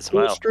fucking Might go as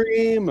full well.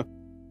 stream.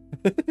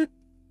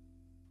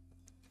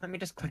 Let me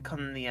just click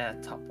on the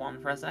top one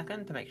for a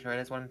second to make sure it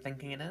is what I'm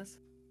thinking it is.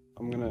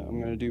 I'm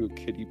gonna do a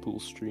kiddie pool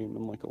stream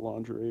in like a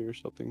lingerie or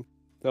something.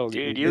 That'll get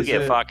Dude, me- you Is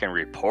get it- fucking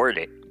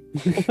reported.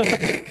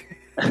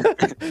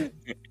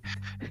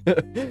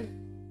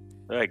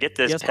 Get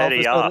this Yes,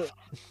 petty officer.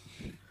 off.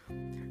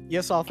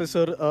 Yes,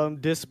 officer.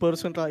 This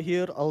person right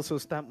here also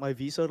stamped my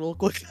visa real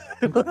quick.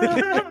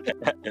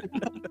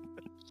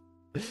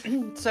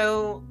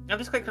 So I've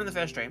just clicked on the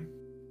first stream.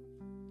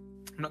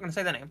 I'm not going to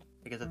say the name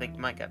because I think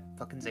you might get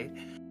fucking sued.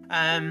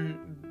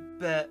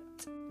 But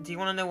do you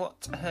want to know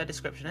what her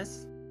description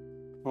is?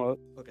 What?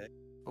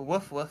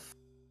 Woof woof,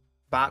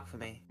 bark for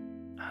me.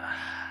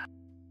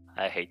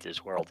 I hate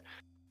this world.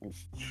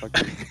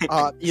 Fucking-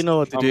 You know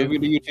what to I'm do.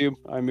 moving to YouTube.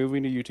 I'm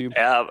moving to YouTube.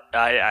 Yeah,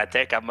 I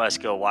think I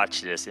must go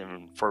watch this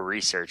for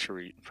research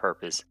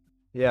purpose.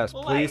 Yes,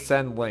 Why? please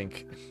send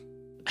link.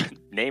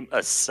 Name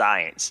a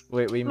science.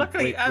 We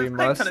Luckily, I've we clicked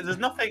must. on it. There's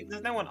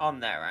no one on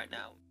there right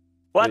now.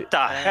 What Wait, the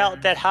hell?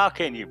 um, That how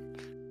can you?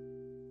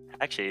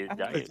 Actually, I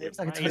no, think it it's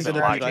like might it's even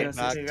gonna watch be it. right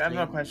back I'm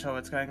not stream. quite sure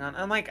what's going on.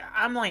 I'm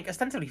like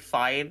ostensibly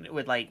fine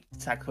with like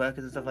sex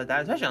workers and stuff like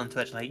that, especially on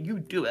Twitch. Like you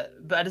do it,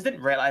 but I just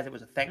didn't realize it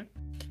was a thing. You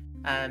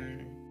I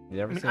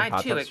ever mean, seen I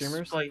hot too tub streamers?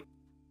 exploit.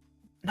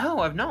 No,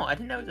 I've not. I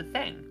didn't know it was a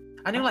thing.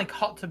 I knew like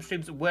hot tub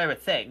streams were a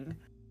thing,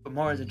 but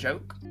more as a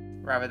joke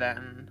rather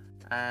than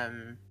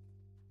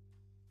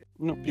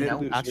No, You know,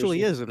 do it Actually,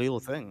 seriously. is a real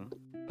thing.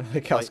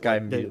 Like how Sky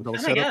they, mute. they'll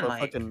And set again, up a like-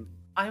 fucking.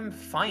 I'm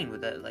fine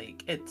with it.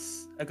 Like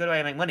it's a good way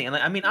to make money, and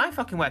like, I mean, I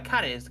fucking work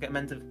cat is to get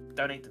men to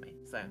donate to me.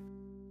 So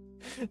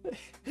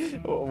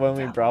When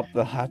we dropped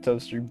the hot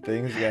tub stream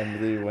things, the guy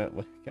immediately went,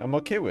 I'm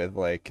okay with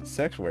like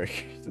sex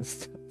workers and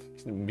stuff.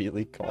 Just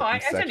immediately called no, I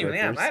them sex genuinely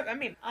am. workers. I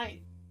mean,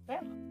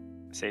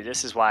 See,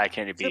 this is why I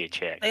can't be a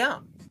chick. they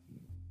are.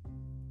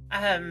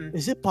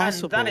 Is it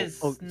possible? And that is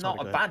Oh, sorry, not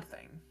go a ahead. bad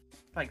thing.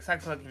 like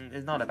sex working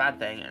is not a bad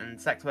thing, and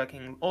sex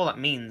working, all that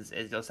means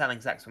is you're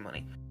selling sex for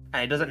money,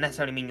 and it doesn't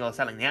necessarily mean you're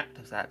selling the act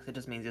of sex. It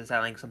just means you're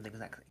selling something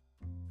sexy.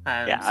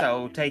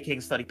 So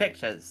taking study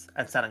pictures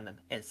and selling them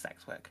is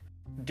sex work.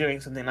 Doing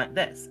something like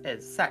this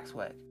is sex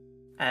work.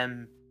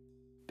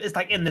 It's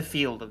like in the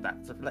field of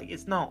that. So like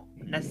it's not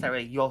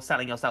necessarily you're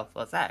selling yourself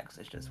for sex.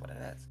 It's just what it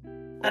is.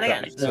 And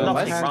again, there's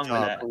nothing wrong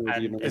with it,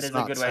 and it is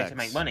a good way to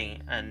make money.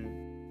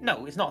 And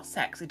no, it's not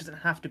sex. It doesn't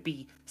have to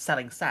be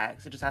selling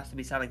sex. It just has to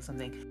be selling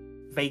something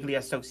vaguely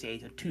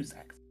associated to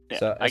sex. Yeah,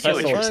 So I if get I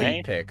what sold you're feet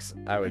saying. pics,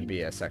 I would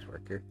be a sex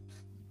worker.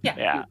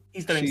 Yeah.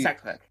 He's doing See-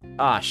 sex work.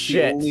 Ah,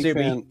 shit,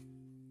 Subi.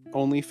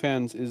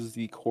 OnlyFans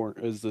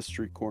is the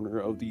street corner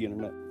of the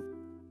internet.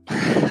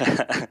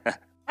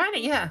 Kinda,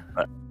 yeah.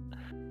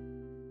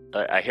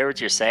 I hear what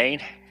you're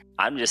saying.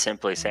 I'm just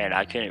simply saying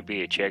I couldn't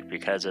be a chick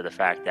because of the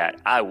fact that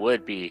I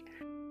would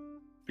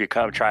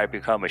try to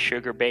become a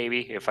sugar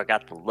baby if I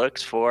got the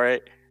looks for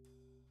it.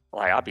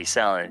 Like I'll be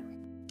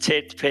selling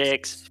tit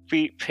pics,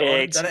 feet I've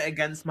pics. done it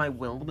against my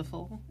will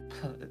before.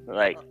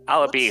 Like I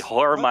would be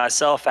whoring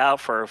myself out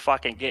for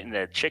fucking getting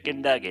the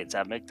chicken nuggets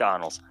at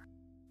McDonald's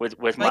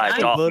with my Like,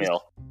 adult would-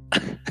 meal.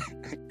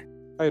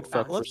 I'd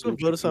fuck for let's some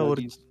reverse chicken our.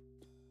 nuggies.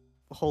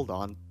 Hold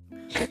on.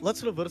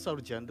 Let's reverse our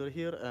gender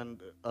here and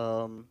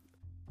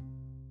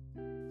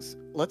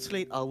let's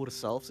rate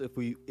ourselves if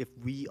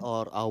we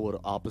are our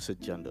opposite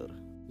gender.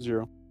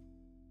 0.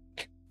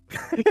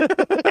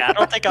 Yeah, I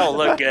don't think I'll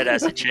look good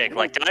as a chick.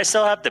 Like, do I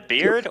still have the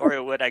beard,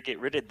 or would I get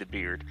rid of the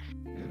beard?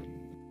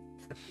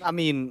 I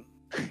mean,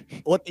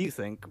 what do you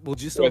think?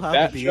 Would you still With have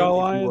that the beard if you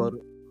jawline? were-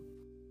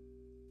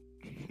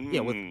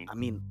 Yeah, with Hmm. I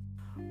mean,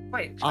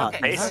 Wait, you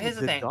okay, so have a here's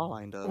the good thing.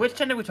 jawline, though. Which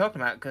gender are we talking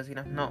about? Because,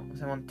 not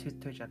someone two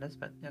genders,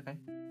 but okay.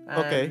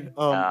 Okay.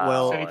 So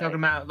Well, you're talking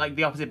about, like,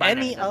 the opposite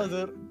binary. any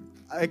other,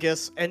 I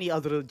guess, any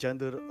other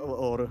gender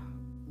or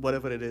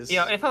whatever it is.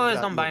 Yeah, if I was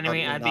that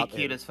non-binary, you're I'd be not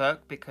cute in. as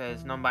fuck,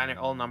 because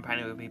all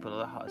non-binary people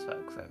are hot as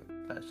fuck, so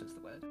that's just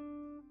the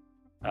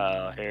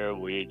word. Here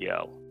we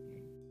go.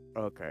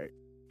 Okay.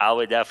 I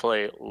would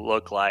definitely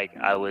look like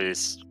I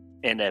was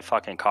in a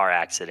fucking car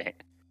accident.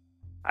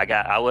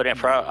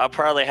 I'll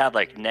probably have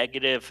like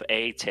negative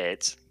A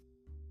tits.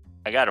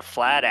 I got a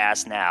flat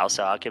ass now,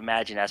 so I can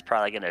imagine that's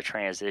probably going to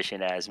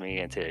transition as me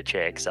into a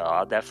chick. So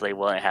I'll definitely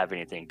won't have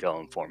anything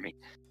going for me.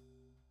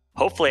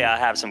 Hopefully, I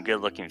have some good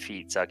looking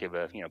feet, so I could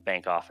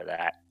bank off of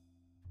that.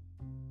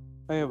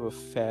 I have a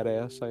fat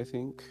ass, I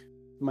think.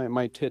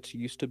 My tits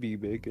used to be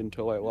big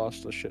until I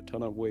lost a shit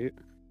ton of weight.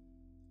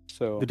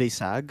 So Do they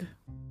sag?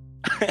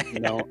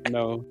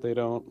 no, they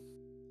don't.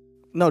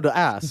 No, the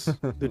ass.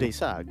 Do they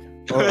sag?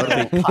 Or are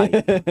they tight?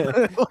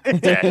 Is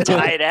it a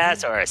tight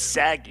ass or a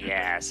saggy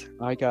ass?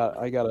 I got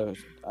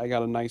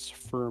a nice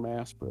firm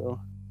ass, bro.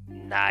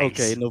 Nice.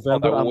 Okay, All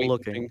November, that I'm weight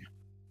looking. thing.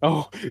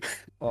 Oh,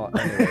 Well,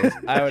 anyways,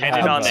 I would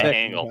Depending have on the I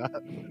angle.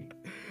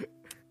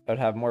 would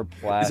have more Is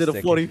plastic. it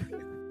a 40?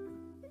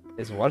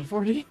 Is what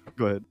 40?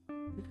 Go ahead.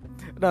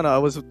 No, I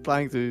was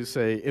trying to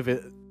say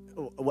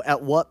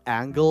at what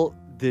angle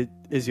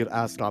is your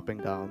ass dropping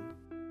down?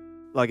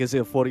 Like, is it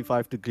a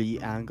 45-degree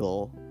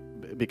angle?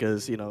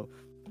 Because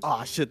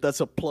oh shit, that's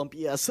a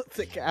plumpy ass,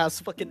 thick ass,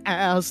 fucking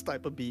ass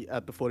type of beat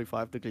at the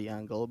 45-degree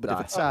angle. But if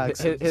it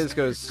sags, his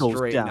goes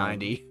straight down.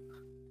 90.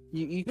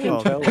 you can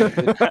Oh. tell.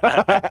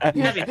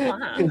 That'd be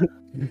fun.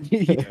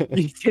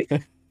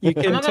 You I'm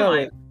can not gonna tell lie.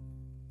 it.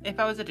 If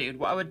I was a dude,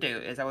 what I would do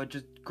is I would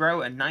just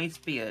grow a nice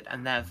beard,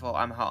 and therefore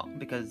I'm hot,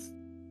 because,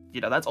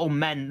 that's all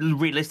men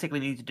realistically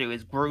need to do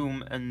is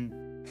groom and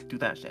do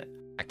that shit.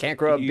 I can't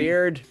grow a Do you-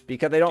 beard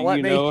because they don't Do let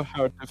you me. know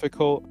how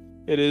difficult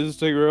it is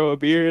to grow a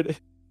beard?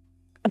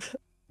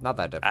 Not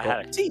that I difficult.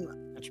 had It's I've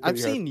pretty hard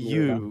seen to do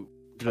you,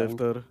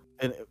 Drifter,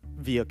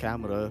 via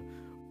camera,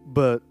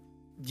 but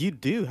you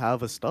do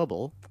have a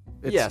stubble.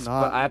 It's Yes,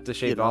 not, but I have to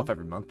shave it know. off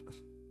every month.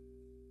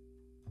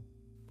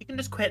 You can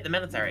just quit the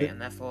military,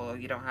 and therefore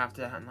you don't have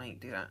to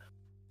do that.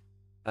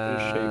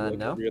 Just shave, like,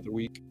 No. every other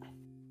week.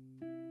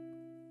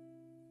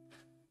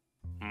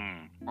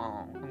 Hmm. Oh,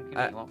 I'm giving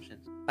I- you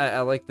options.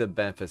 I like the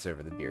benefits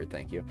over the beard,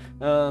 thank you.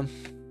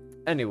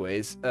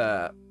 Anyways,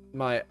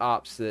 my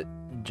opposite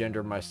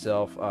gender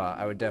myself,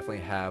 I would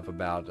definitely have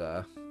about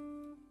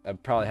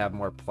I'd probably have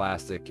more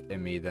plastic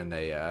in me than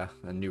a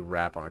new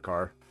wrap on a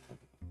car.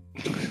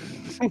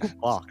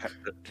 Fuck.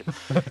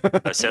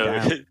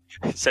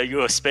 So you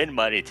will spend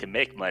money to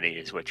make money,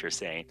 is what you're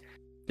saying.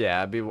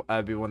 Yeah, I'd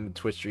be one of the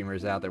Twitch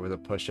streamers out there with a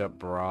push-up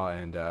bra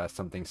and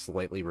something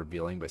slightly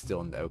revealing, but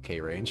still in the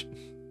okay range.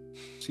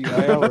 See,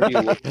 I already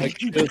look like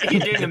this. You're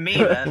doing a me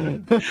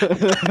then.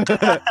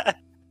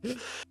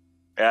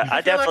 Yeah,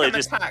 I feel definitely like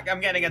just.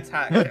 I'm getting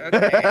attacked.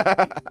 Okay.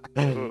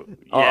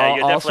 Yeah,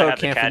 you also definitely have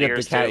the can't cat forget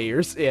ears the cat too.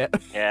 ears. Yeah.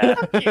 Yeah.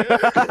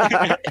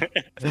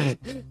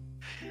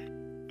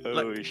 Oh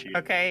Look, shit.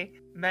 Okay,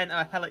 men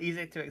are hella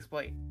easy to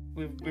exploit.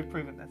 We've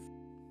proven this,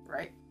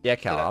 right? Yeah,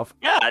 Kalov.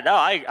 Yeah, no,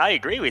 I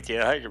agree with you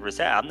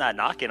 100%. I'm not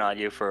knocking on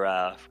you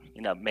for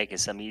making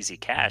some easy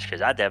cash,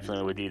 because I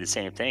definitely would do the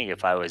same thing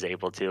if I was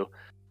able to.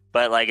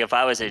 But like if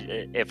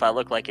I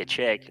look like a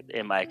chick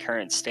in my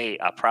current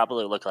state, I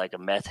probably look like a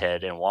meth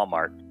head in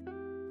Walmart.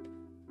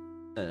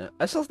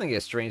 I still think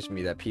it's strange to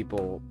me that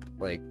people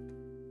like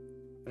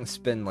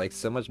spend like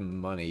so much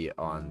money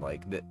on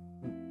like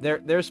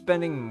they're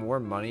spending more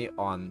money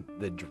on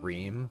the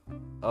dream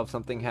of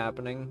something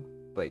happening.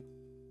 Like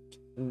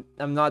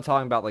I'm not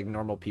talking about like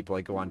normal people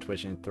like go on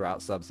Twitch and throw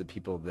out subs to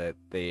people that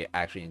they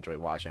actually enjoy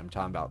watching. I'm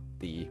talking about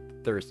the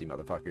thirsty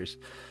motherfuckers.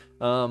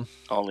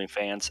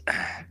 OnlyFans.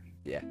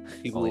 Yeah.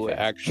 People who OnlyFans.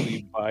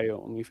 actually buy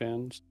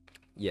OnlyFans.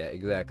 Yeah,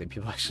 exactly.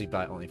 People actually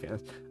buy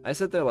OnlyFans. I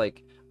sit there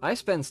like, I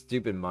spend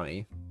stupid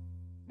money,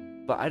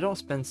 but I don't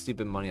spend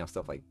stupid money on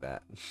stuff like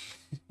that.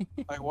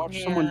 I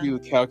watched someone do a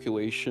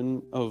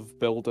calculation of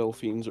Belle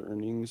Delphine's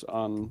earnings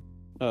on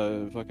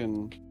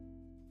fucking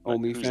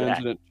OnlyFans, that?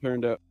 and it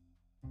turned out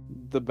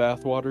the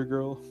bathwater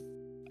girl.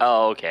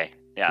 Oh, okay.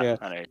 Yeah. Yeah.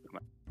 I know.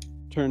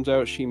 Turns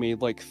out she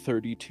made like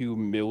 $32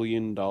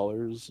 million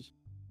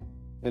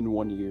in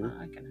 1 year.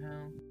 Fucking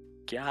hell.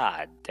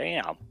 God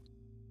damn.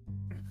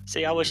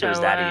 See, I wish it was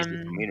that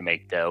easy for me to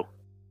make dough.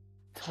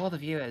 To all the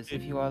viewers,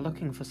 if you are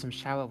looking for some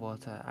shower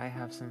water, I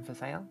have some for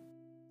sale.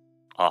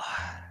 Oh,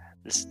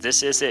 this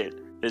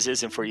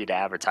isn't for you to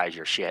advertise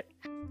your shit.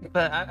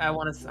 But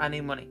I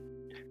need money.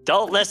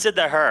 Don't listen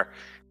to her.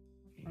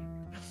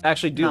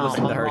 Actually, do No,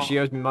 listen to her. I'm She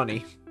owes me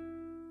money.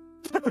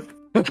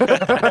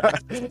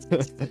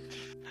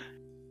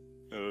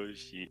 Oh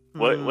shit.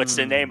 What's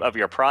the name of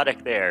your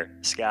product there,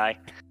 Sky?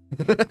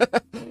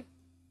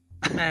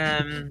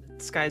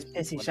 Sky's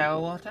pissy shower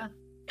water.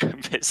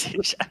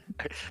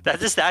 That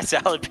does not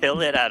sound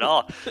appealing at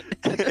all.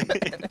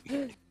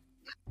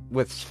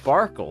 With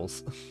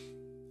sparkles.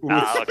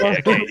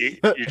 Okay.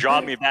 You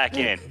draw me back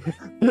in.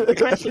 The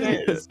question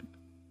is,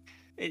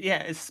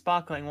 it's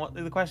sparkling. What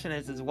the question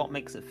is what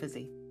makes it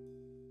fizzy?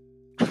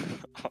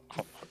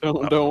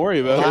 Don't worry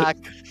about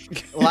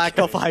it. Lack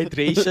of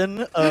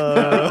hydration.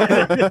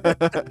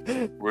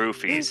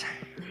 Roofies.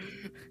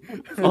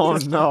 Oh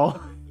no.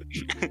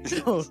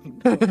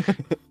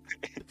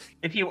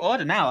 If you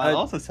order now, I'll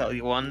also sell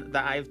you one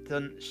that I've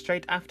done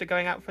straight after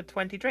going out for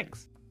 20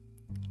 drinks.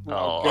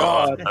 Oh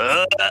God.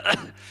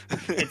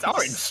 It's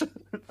orange.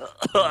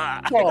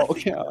 Oh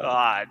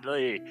God.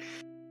 God.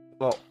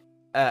 Well,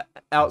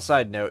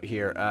 outside note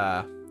here,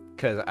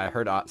 because I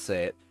heard Ott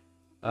say it.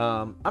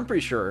 I'm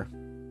pretty sure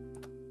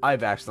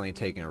I've accidentally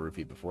taken a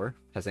roofie before.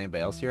 Has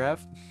anybody else here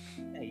have?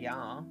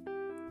 Yeah.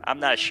 I'm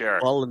not sure.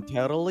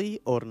 Voluntarily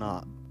or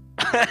not?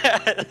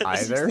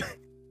 Either.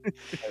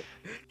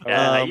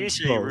 Yeah, I Um,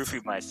 usually both.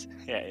 roofie my.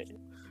 Yeah.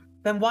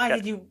 Then why Yeah.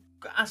 did you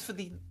ask for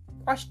the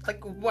question?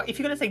 Like, what if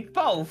you're gonna say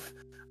both?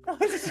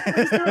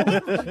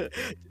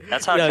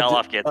 That's how Yeah,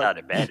 Keloff gets out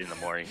of bed in the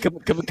morning.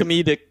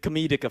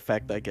 comedic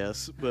effect, I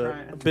guess. But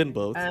Right. I've been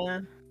both. I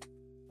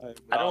So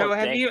don't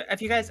have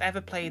think- you guys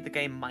ever played the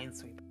game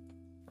Minesweeper,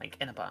 like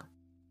in a bar?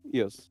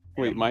 Yes.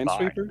 Wait, Bar.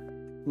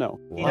 Minesweeper? No.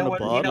 You On know a what?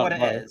 bar? You know what Not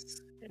it bar.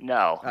 is.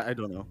 No. I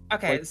don't know.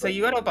 Okay, Like so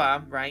you go to a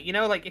bar, right? You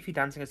know, like if you're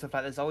dancing and stuff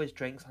like, there's always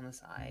drinks on the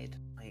side,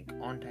 like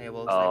on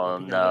tables. like, Oh,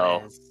 what you know what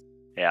it no. is.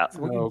 Yeah. So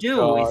what Oh, you do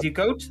God. is you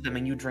go to them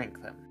and you drink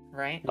them,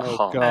 right? Oh,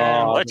 Oh,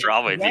 God. What's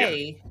wrong with you?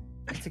 Way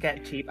to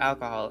get cheap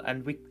alcohol,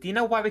 and do you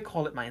know why we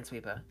call it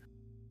Minesweeper?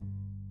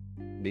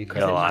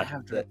 Because Go it on. might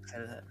have drinks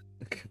in it.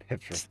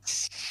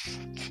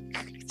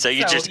 So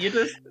you So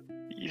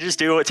just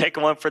take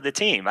one for the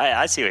team.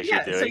 I see what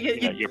yeah, you're so doing. you,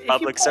 You know, you, your if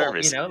public you're poor,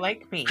 service. You know,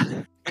 like me,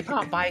 you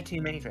can't buy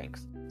too many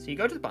drinks. So you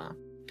go to the bar,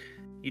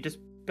 you just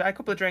buy a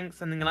couple of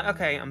drinks, and then you're like,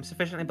 okay, I'm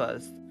sufficiently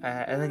buzzed,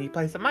 and then you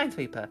play some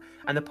Minesweeper.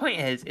 And the point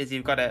is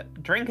you've got to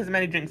drink as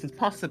many drinks as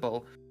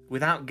possible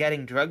without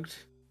getting drugged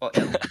or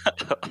ill.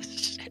 Oh,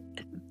 shit.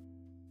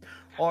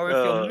 Or if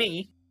you're Uh.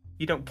 me,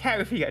 you don't care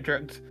if you get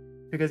drugged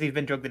because you've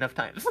been drugged enough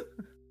times.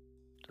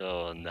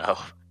 Oh no.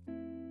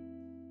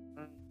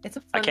 It's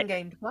a I fun can't-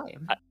 game to play.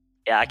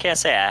 Yeah, I can't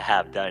say I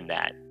have done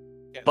that,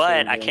 Can't but say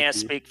I can't guarantee.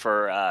 speak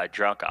for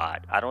Drunk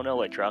Ott. I don't know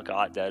what Drunk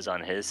Ott does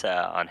on his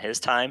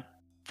time,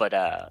 but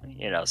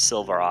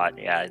Silver Ott,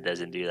 yeah, it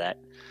doesn't do that.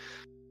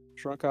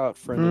 Drunk Out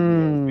friended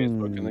me on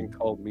Facebook and then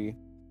called me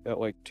at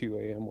like 2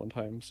 a.m. one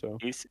time. So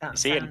That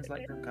See, sounds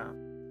like Drunk Out.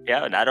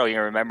 yeah, and I don't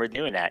even remember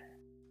doing that.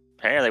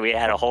 Apparently, we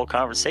had a whole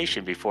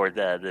conversation before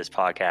this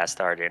podcast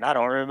started, and I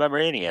don't remember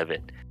any of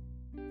it.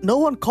 No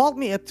one called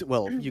me at.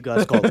 Well, you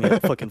guys called me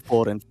at fucking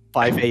 4 and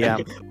 5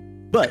 a.m.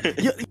 But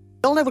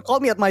y'all never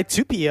called me at my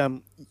 2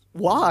 p.m.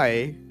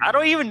 Why? I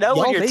don't even know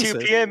when Y'all your 2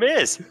 racist. p.m.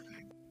 is.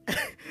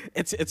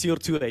 It's your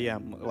 2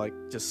 a.m. Like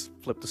just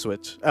flip the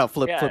switch.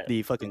 Flip Yeah.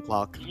 the fucking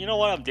clock. You know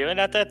what I'm doing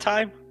at that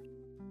time?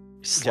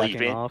 Jacking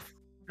Sleeping. off.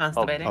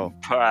 Masturbating.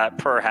 Oh.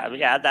 Perhaps.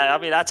 Yeah,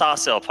 that's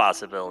also a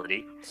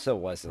possibility. So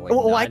was it like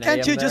Well, why 9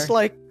 can't you a.m. just there?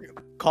 like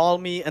call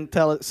me and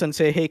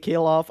say, hey,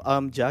 Kaloff,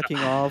 I'm jacking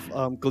off.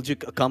 Could you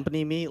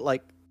accompany me?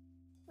 Like,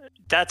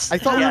 That's I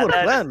thought we yeah, were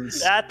that,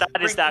 friends. that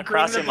is not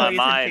crossing my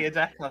mind.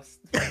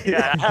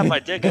 Yeah, I have my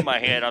dick in my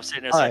hand. I'm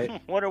sitting there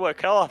like, wonder what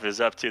Kelloff is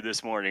up to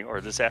this morning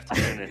or this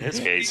afternoon in his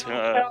case.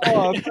 Oh,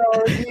 how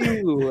are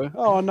you?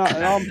 Oh,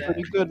 I'm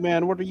pretty good,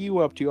 man. What are you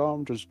up to? Oh,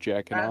 I'm just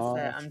jacking off.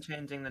 That's it. I'm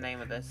changing the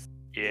name of this.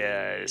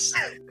 Yes.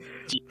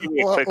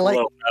 Well, Quick like-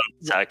 little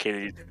note so I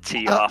can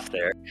tee off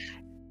there.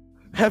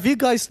 Have you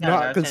guys No,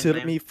 not no, considered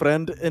same me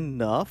friend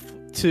enough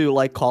to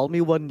like call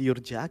me when you're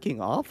jacking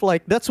off?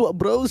 Like that's what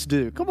bros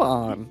do. Come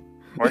on.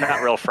 We're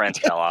not real friends,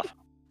 Kelloff.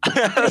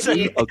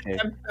 Okay.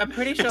 I'm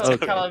pretty sure,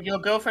 Okay. Callum, your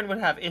girlfriend would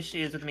have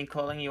issues with me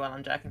calling you while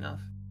I'm jacking off.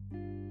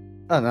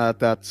 No,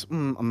 that's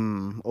Yeah.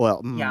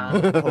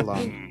 Hold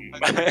on.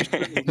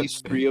 At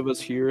least 3 of us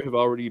here have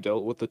already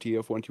dealt with the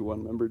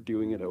TF121 member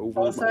doing it over.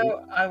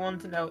 Also, I want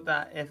to note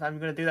that if I'm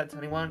going to do that to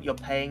anyone, you're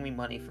paying me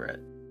money for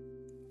it.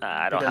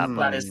 I don't because have that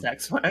money. is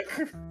sex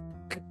work.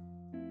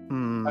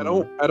 I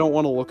don't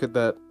want to look at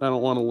that. I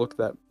don't want to look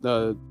that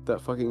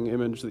that fucking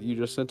image that you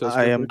just sent us.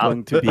 I am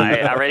going to be.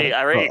 I already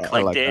I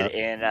clicked like it that.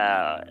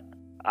 and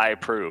I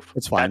approve.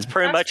 It's fine. That's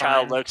pretty That's much how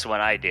it fine. looks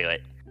when I do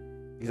it. But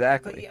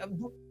Exactly. yeah,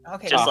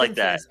 okay, Just the like thing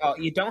that. is,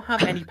 you don't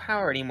have any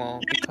power anymore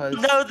because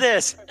Know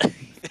this.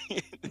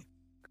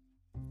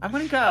 I'm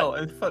gonna go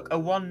and fuck a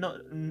one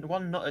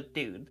nutted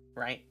dude,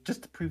 right?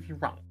 Just to prove you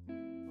wrong.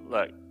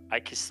 Look, I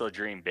can still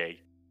dream big.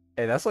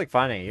 Hey, that's like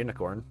finding a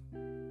unicorn.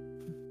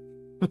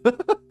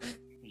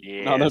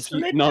 Yeah.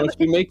 Not if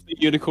you make the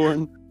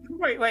unicorn.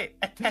 Wait,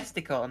 a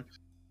testicorn.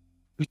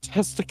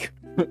 Fantastic.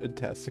 A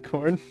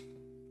testicorn.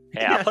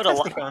 Hey, I put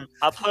testicorn.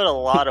 a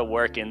lot of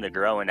work into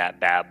growing that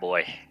bad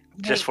boy,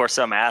 just for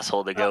some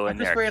asshole to go I in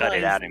just there and cut it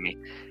realized- out of me.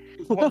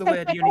 What the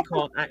word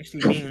unicorn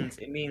actually means?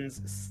 It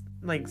means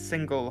like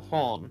single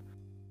horn.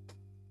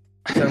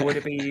 So would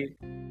it be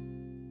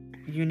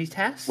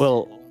unitest?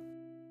 Well,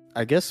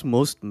 I guess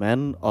most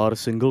men are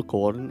single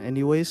corn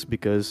anyways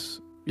because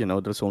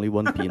there's only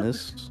one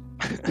penis.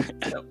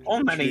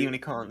 all men are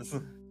unicorns.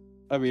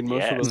 I mean,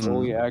 most of us Yes.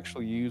 only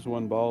actually use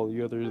one ball.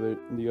 The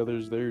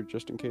others there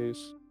just in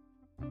case.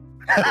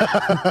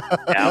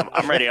 Yeah,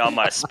 I'm ready on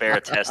my spare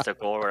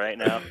testicle right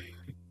now.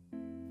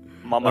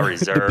 I'm on my The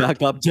reserve.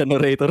 backup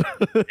generator.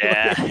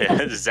 Yeah,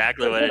 that's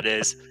exactly what it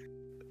is.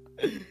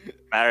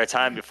 Matter of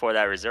time before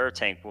that reserve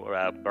tank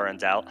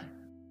burns out.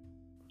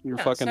 Your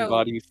Yeah, fucking so-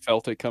 body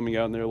felt it coming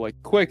out, and they're like,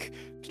 "Quick,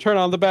 turn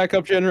on the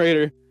backup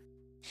generator."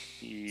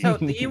 So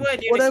the U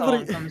word Whatever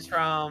unicorn it- comes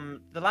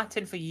from the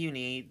Latin for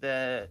uni,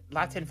 the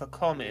Latin for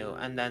cornu,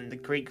 and then the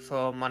Greek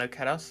for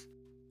monokeros.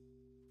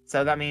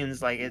 So that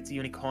means like it's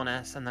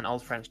unicornus, and then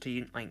Old French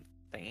to like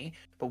thingy.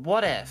 But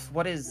what is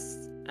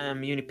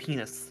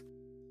unipenis?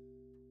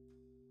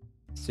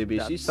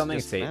 Subi, she's something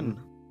just Satan.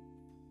 men.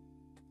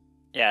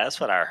 Yeah, that's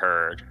what I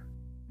heard.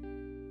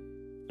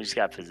 We just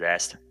got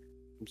possessed.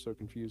 I'm so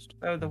confused.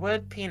 So the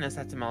word penis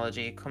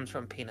etymology comes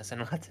from penis in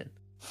Latin.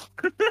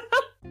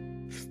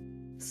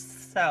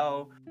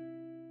 So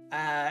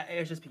it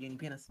would just be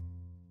unipenis.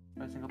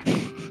 For a single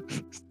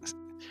penis.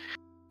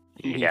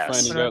 Yes.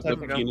 Finding What out that about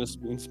technical? penis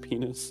means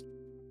penis.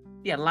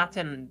 Yeah,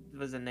 Latin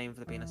was a name for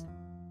the penis.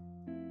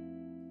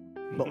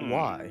 But Hmm.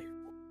 why?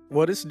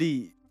 What is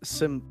the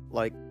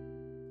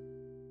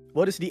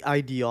what is the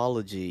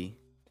ideology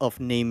of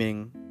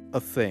naming a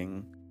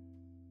thing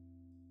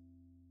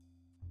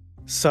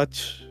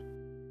such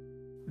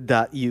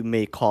that you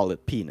may call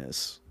it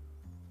penis?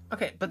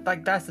 Okay, but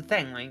like that's the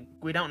thing. Like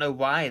we don't know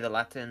why the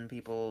Latin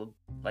people,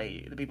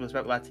 like the people who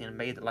spoke Latin and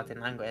made the Latin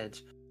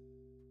language,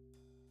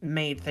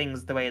 made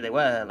things the way they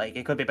were. Like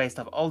it could be based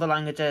off older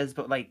languages,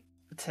 but like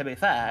to be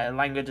fair,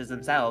 languages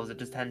themselves it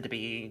just tend to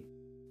be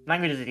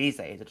languages these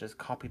days are just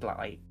copied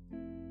like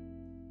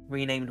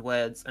renamed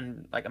words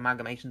and like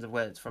amalgamations of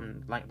words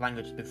from like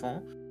languages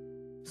before.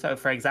 So,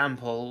 for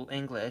example,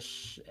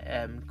 English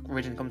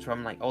origin comes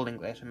from like Old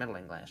English and Middle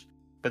English,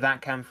 but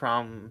that came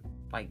from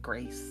like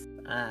Greece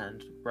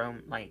and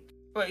Rome.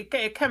 Well,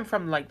 it came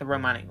from like the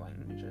Romanic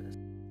languages,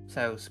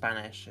 so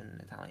Spanish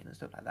and Italian and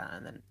stuff like that,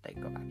 and then they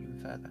go back even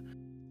further.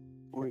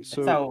 Wait,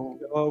 So-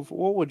 of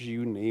what would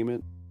you name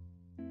it?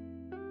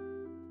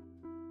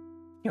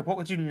 Yeah, what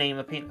would you name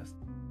a penis?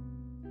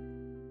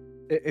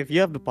 If you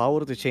have the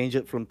power to change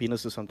it from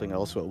penis to something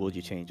else, what would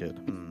you change it?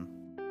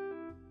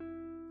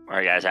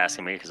 Are you guys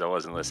asking me because I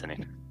wasn't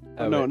listening?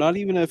 No, not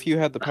even if you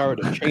had the power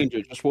to change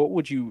it. Just what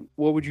would you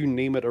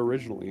name it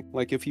originally?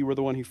 Like if you were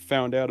the one who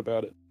found out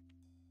about it.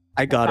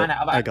 I got Find it.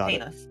 out about I a got it.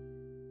 penis.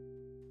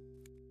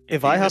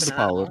 If I have Penis the and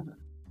power, that-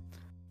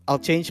 I'll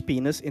change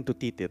penis into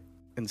titit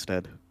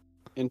instead.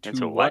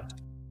 Into what?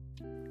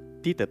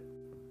 Titit.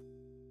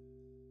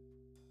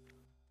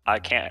 I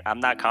can't. I'm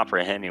not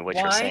comprehending what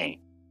you're Why? saying.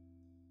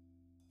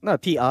 No,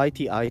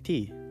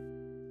 T-I-T-I-T.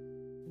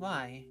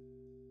 Why?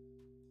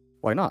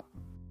 Why not?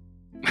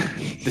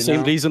 You The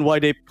same know? reason why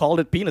they called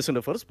it penis in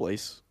the first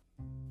place.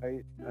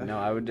 You know,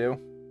 I would do.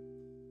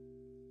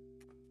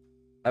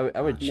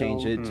 I would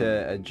change it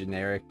to a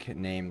generic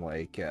name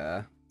like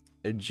a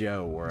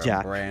Joe or a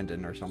Jack.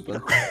 Brandon or something.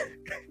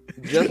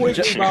 Wiggly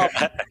just, Bop.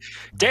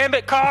 Damn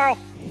it, Carl!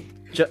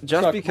 just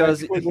Suck my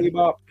because Wiggly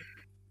Bop.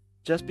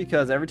 just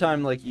because every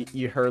time like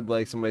you heard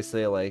like somebody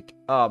say like,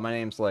 "Oh, my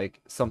name's like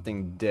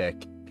something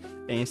Dick,"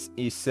 and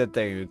you sit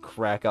there and you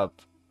crack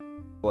up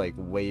like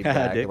way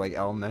back Dick. in like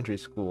elementary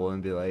school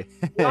and be like,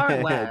 You are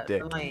aware,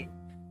 Dick. but, like,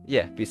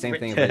 Yeah, be same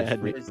thing if they just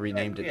Richard is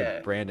renamed it Dick, yeah.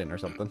 to Brandon or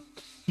something.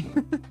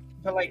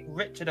 but like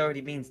Richard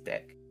already means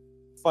dick.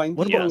 Find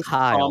What the about most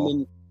Kyle?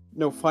 common.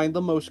 No, find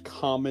the most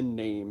common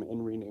name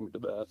and rename it to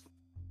that.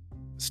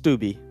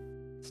 Stubby.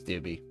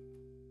 Stubby.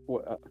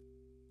 What?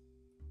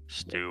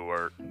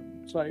 Stewart.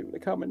 It's not even a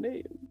common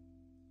name.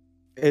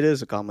 It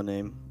is a common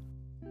name.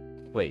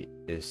 Wait,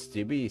 is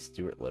Stubby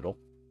Stuart Little?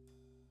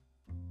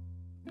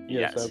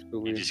 Yes, Yes,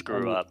 absolutely. you just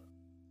grew up.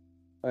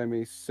 I'm a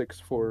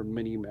 6'4"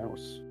 Minnie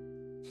Mouse.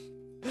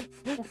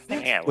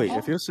 Man, Wait,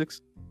 if you're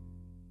 6,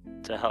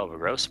 it's a hell of a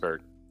growth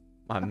spurt.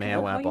 My What the man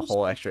hell went are up a you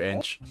whole saying? extra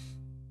inch.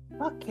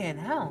 Fucking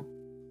hell.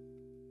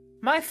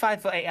 My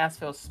 5'8" ass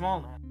feels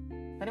small now.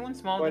 Anyone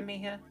smaller What? than me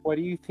here? Why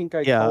do you think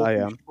I Yeah, called I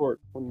you am. short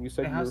when you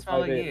said Wait, you how were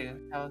small are 5'8"?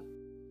 you?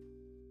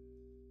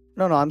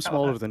 no, I'm Oh,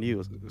 smaller than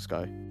you,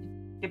 Sky.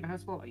 Yeah, but how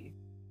small are you?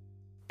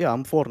 Yeah,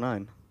 I'm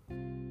 4'9".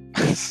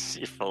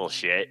 You're full of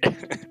shit. Oh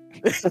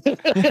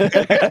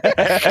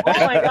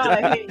my god,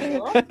 I hate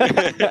you.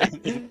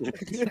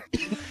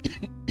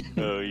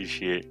 Oh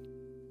shit.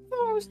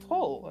 Oh, I was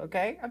tall,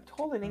 okay? I'm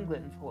tall in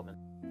England for women.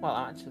 Well,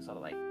 I'm actually sort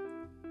of like.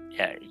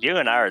 Yeah, you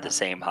and I are the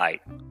same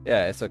height.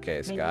 Yeah, it's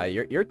okay, Sky.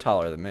 You're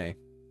taller than me.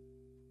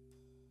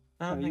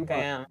 I don't you think I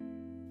am.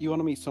 You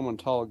want to meet someone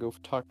tall? Go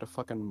talk to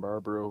fucking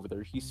Barbara over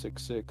there. He's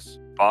 6'6".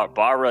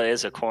 Barbara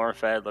is a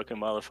corn-fed looking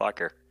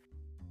motherfucker.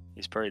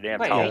 He's pretty damn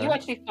Wait, tall. are you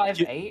actually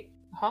 5'8"?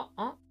 Huh?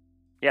 Huh?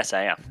 Yes,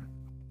 I am.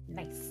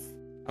 Nice.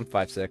 I'm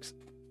 5'6".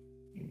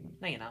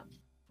 No, you're not.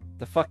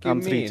 The fuck you I'm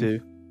mean?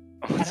 3'2".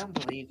 I don't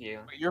believe you.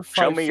 You're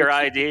Show me your 5'6",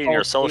 ID and tall,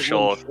 your 8'1"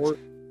 social. short.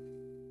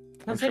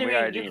 Considering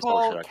ID you is call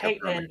also like that,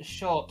 brother. Caitlyn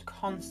short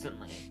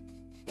constantly,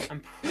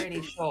 I'm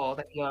pretty sure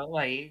that you're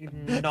like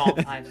not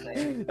 5'6". I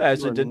You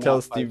actually are did tell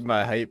not Steve 5'6".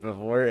 my height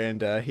before,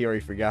 and he already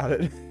forgot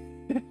it.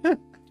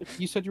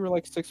 You said you were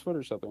like 6 foot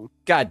or something.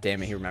 God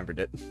damn it, he remembered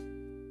it.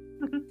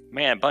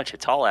 Man, bunch of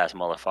tall ass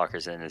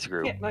motherfuckers in this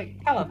group. Yeah,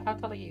 like, Caleb, how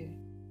tall are you?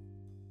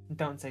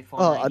 Don't say 4'9",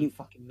 Oh, you I'm-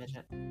 fucking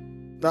midget.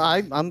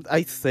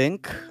 I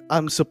think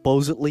I'm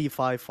supposedly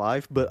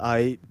 5'5", but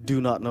I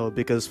do not know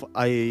because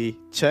the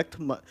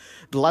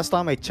last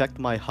time I checked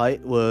my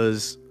height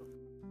was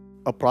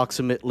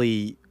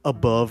approximately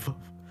above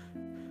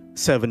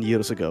 7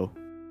 years ago.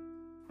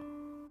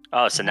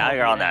 Oh, so now Oh,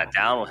 you're on yeah. that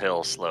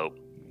downhill slope.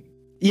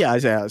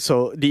 Yeah.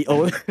 So the you?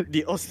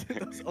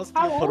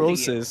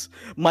 osteoporosis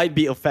might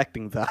be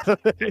affecting that.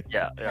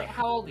 Yeah, Wait, yeah.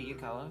 how old are you,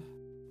 Caleb?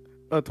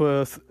 It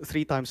was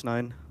 3 times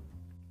 9.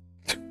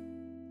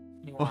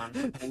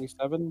 21.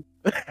 27.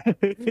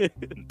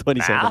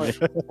 27.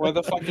 Why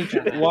the fuck did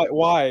you?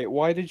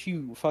 Why did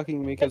you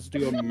fucking make us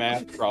do a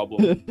math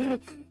problem?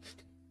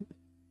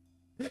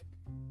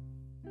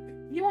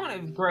 You won't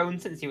have grown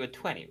since you were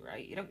 20,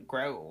 right? You don't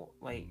grow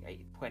like at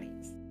your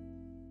 20s.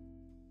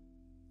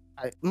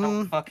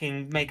 Don't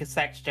fucking make a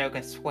sex joke,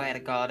 I swear to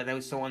God. I know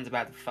someone's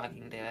about to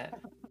fucking do it.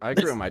 I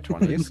grew in my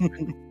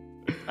 20s.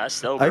 That's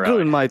still I grew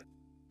growing. in my.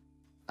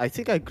 I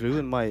think I grew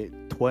in my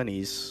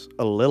 20s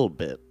a little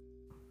bit.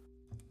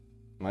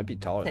 Might be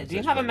taller than Do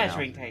you this have a right now.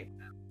 measuring tape?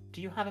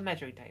 Do you have a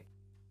measuring tape?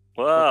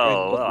 Whoa,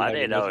 Okay, I looking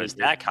didn't at know it, it was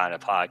that kind of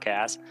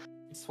podcast.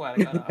 I swear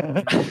to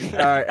God.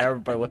 Alright,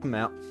 everybody whip him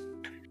out.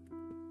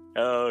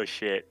 Oh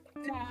shit.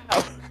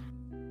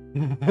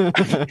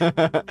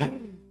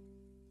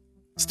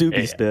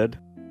 Stubby's Yeah. dead.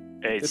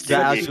 Hey, It's Stevie.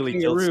 That Stubby. actually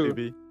killed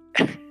Kangaroo.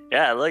 Stubby.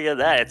 Yeah, look at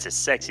that. It's a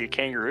sexy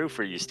kangaroo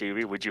for you,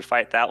 Stevie. Would you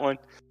fight that one?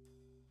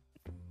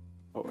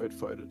 Oh, I'd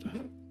fight it.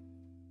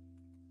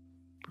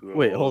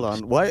 Wait, hold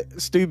on. Why,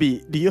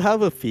 Stubby? Do you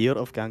have a fear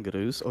of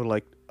kangaroos, or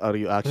like, are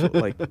you actually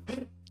like?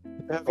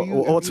 Have Wha- you,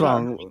 what's have you not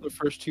wrong? heard the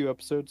first 2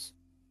 episodes?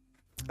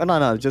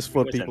 No, just for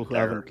Wasn't people who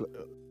there. haven't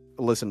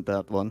listened to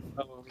that one.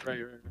 Oh, right.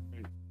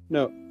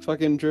 No,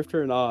 fucking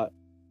Drifter and Ott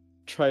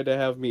tried to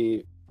have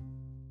me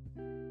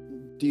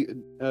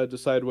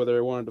decide whether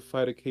I wanted to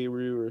fight a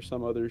Karoo or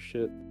some other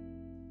shit.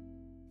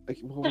 Like,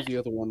 what was the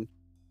other one?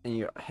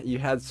 And you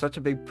had such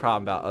a big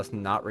problem about us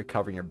not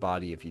recovering your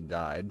body if you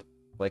died.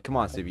 Like, come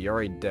on, Stevie, you're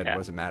already dead. Yeah. What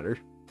does it matter?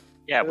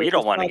 Yeah, we It's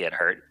don't want to not- get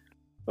hurt.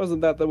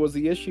 Wasn't that was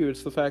the issue?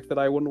 It's the fact that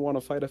I wouldn't want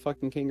to fight a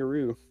fucking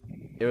kangaroo.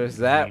 It was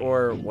that,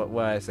 or what did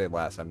I say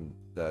last time?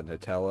 The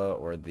Nutella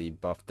or the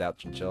buffed out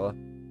chinchilla?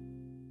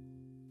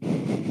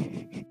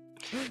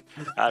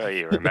 I don't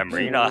even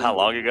remember. You know how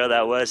long ago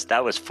that was?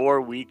 That was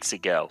 4 weeks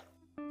ago.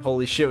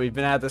 Holy shit, we've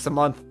been at this a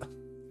month.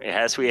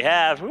 Yes, we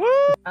have. Woo!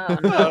 Oh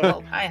no,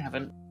 well, I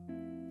haven't.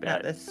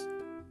 Not this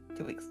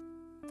 2 weeks.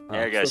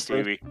 There you go, It's the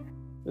first- Stevie.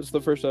 It's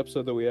the first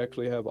episode that we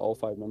actually have all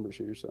 5 members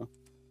here, so.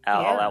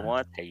 All Yeah. at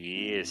once?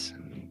 Yes.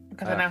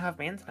 Because I now have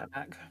my internet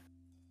back.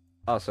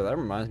 Oh, so that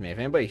reminds me, if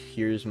anybody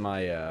hears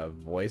my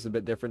voice a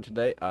bit different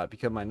today,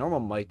 because my normal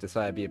mic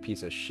decided to be a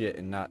piece of shit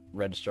and not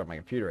register on my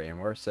computer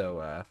anymore,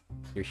 so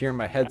you're hearing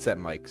my headset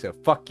mic, so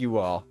fuck you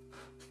all.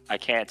 I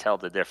can't tell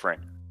the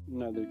difference.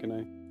 Neither can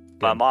I.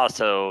 But I'm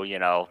also,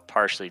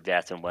 partially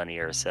deaf in one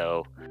ear,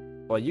 so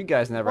Well, you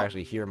guys never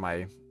actually hear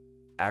my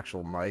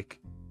actual mic,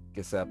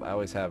 except I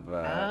always have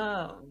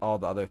all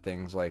the other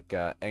things, like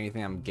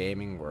anything I'm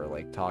gaming or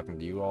like talking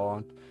to you all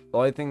on. The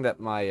only thing that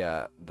my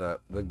the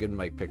good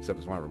mic picks up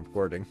is when I'm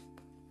recording.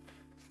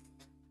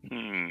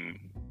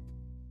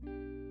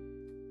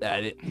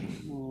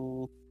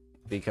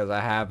 Because I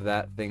have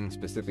that thing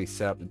specifically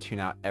set up to tune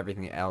out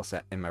everything else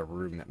in my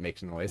room that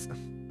makes noise.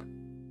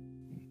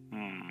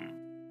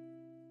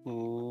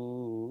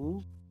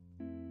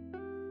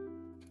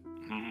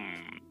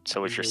 So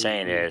what you're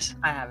saying is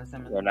I have a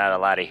similar. we're not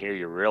allowed to hear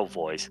your real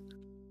voice.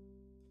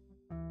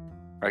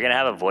 We're gonna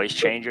have a voice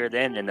changer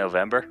then in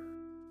November.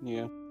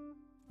 Yeah.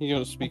 You're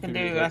gonna I speak. can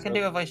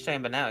do a voice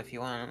chamber now if you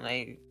want.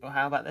 Like,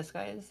 how about this,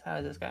 guys? How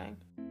is this going?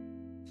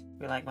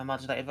 You like my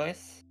modulated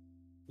voice?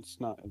 It's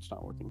not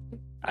working.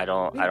 I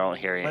don't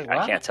hear any. Wait, I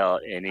what? can't tell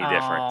any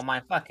difference. Oh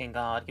my fucking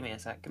god! Give me a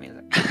sec. Give me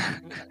a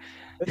sec.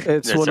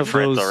 It's There's one a of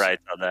parental those.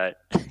 rights on that.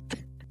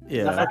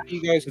 Yeah.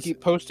 You guys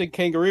keep posting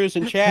kangaroos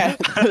in chat.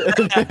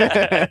 Look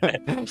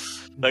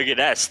at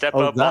that! Step Oh,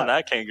 up on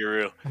that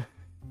kangaroo.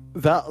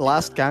 That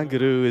last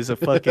kangaroo is a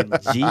fucking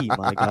G,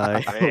 my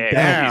guy. Man,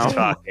 Damn. he's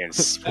fucking That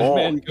small.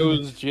 man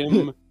goes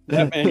gym.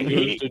 That man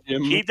goes to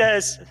gym. He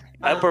does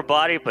upper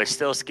body, but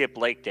still skip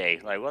leg day.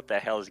 Like, what the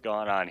hell is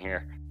going on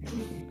here?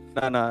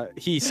 Nah,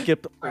 he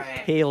skipped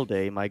Right. tail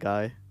day, my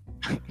guy.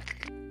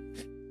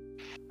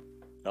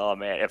 Oh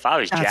man, if I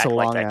was That's a jacked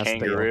like that long-ass tail.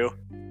 kangaroo,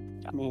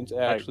 That man's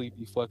actually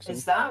be flexing.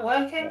 Is that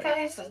working,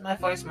 guys? Is my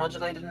voice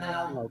modulated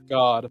now? Oh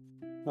god.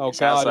 Oh it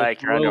sounds god. like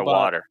it's you're robot.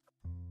 underwater.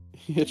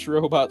 It's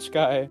Robot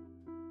Sky.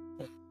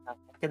 I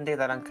can do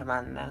that on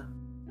command now.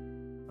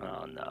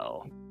 Oh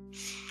no.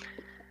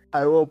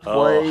 I will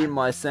play Oh.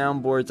 my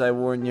soundboards, I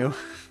warn you.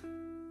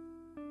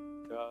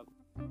 God.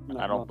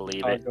 I don't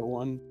believe it.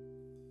 One.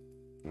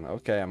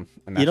 Okay, I'm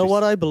You know actually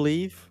what I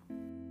believe?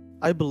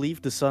 I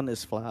believe the sun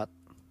is flat.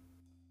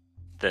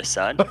 The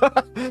sun?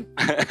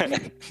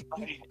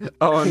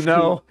 Oh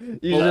no,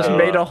 you just Uh.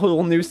 made a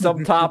whole new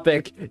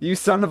subtopic, you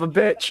son of a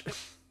bitch.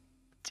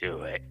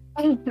 Do it.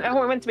 No,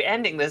 we're meant to be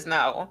ending this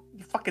now.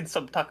 You fucking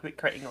subtopic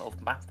creating little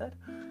bastard.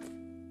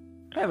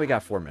 Hey, we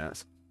got 4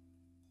 minutes.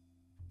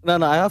 No,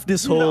 I have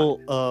this whole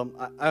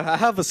I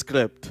have a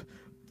script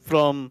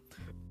from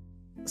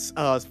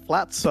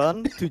flat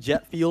sun to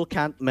jet fuel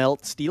can't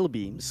melt steel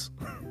beams.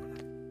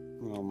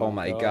 Oh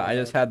my god, I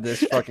just had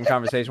this fucking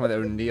conversation with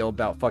O'Neill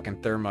about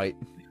fucking thermite.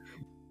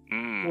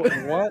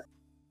 What?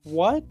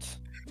 What?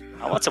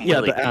 I want some Yeah,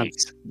 Willy the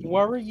Beats.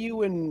 Why were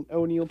you and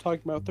O'Neill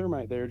talking about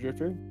thermite there,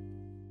 Drifter?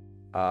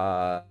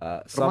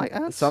 Some,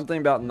 ants? something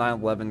about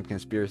 9/11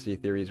 conspiracy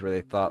theories where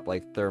they thought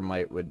like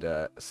thermite would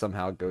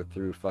somehow go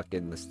through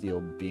fucking the steel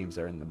beams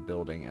that are in the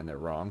building, and they're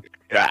wrong.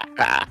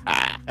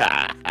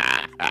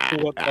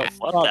 What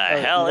What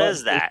the hell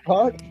is that?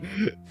 Fuck?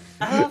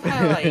 I love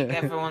how like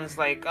everyone's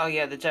like, oh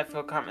yeah, the jet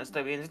fuel can't melt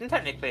steel beams. And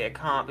technically it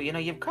can't, but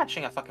you're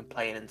crashing a fucking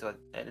plane into a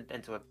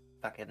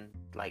fucking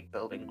like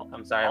building.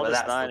 I'm sorry, All but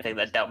this that's the thing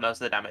that dealt most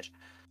of the damage.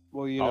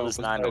 Well, you All know, this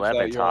besides 9/11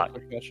 that, you're also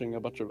talk. catching a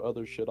bunch of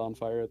other shit on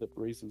fire that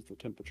raises the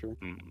temperature.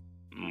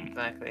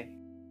 Exactly.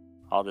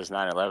 All this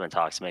 9/11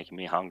 talk's making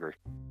me hungry.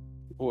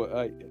 Well,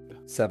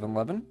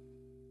 7-Eleven?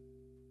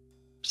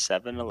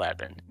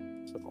 7-Eleven.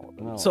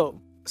 No.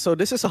 So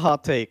this is a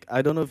hot take.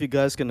 I don't know if you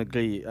guys can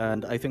agree,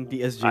 and I think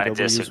the SJWs will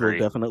disagree.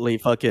 definitely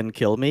fucking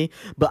kill me.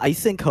 But I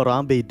think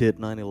Harambe did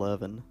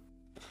 9/11.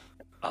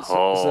 Oh.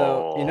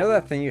 So you know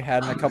that thing you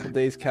had in a couple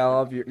days,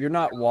 Caleb? You're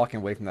not walking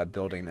away from that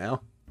building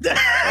now.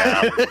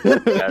 Yeah,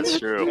 that's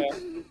true.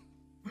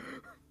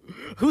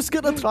 Who's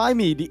gonna try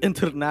me? The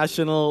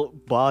international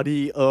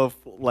body of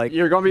like.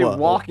 You're gonna be what?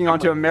 walking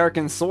onto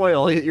American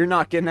soil. You're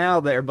not getting out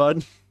of there,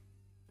 bud.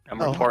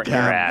 I'm Oh, reporting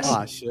your damn. ass.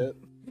 Ah, shit.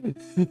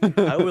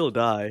 I will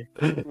die.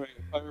 Wait,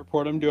 if I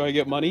report him, do I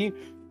get money?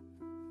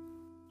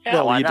 Yeah,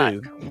 well, why you not?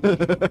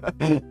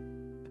 do.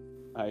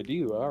 I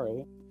do. All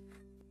right.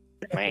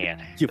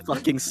 Man. You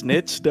fucking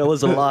snitch. That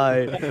was a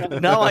lie.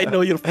 Now I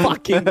know you're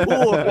fucking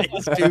poor.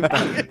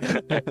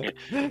 Stupid.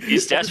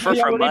 He's desperate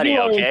Yeah, for what are you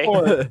money, doing okay?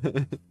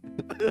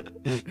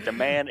 for? The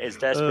man is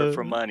desperate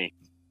for money.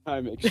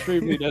 I'm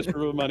extremely desperate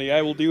for money.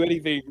 I will do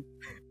anything.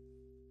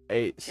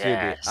 Hey, Subi,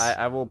 Yes.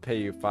 I will pay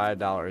you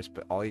 $5,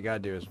 but all you gotta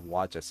do is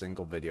watch a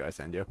single video I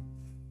send you.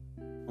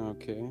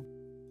 Okay.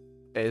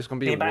 It's gonna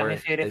be Be back worse.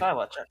 with you if I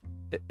watch it.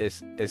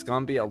 It's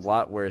gonna be a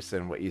lot worse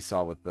than what you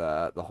saw with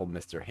the whole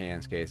Mr.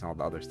 Hands case and all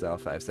the other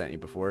stuff I've sent you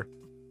before.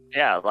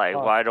 Yeah, like,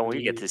 Oh, why don't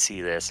we get please. to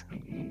see this?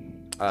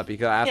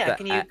 Because I have Yeah, to,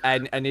 can you-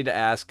 I need to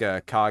ask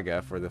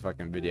Kaga for the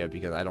fucking video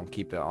because I don't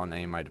keep it on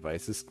any of my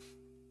devices.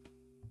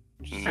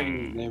 Just say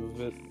the name of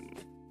it.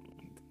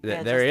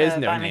 Yeah, There just,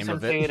 is no buy me name some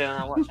of food it. and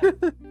I'll watch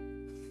it.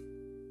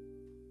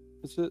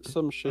 Is it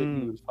some shit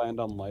you would find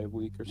on Live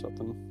Leak or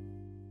something?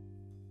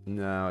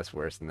 No, it's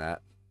worse than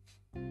that.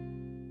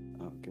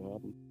 Oh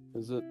god.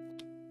 Does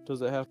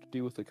it have to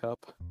do with the cup?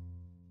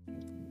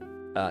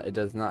 It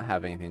does not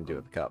have anything to do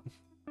with the cup.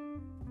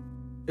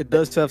 It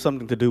does have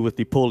something to do with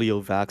the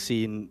polio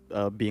vaccine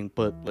being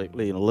put like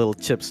little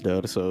chips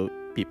there, so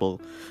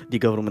the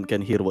government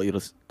can hear what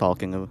you're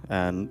talking of,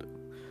 and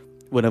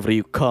whenever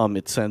you come,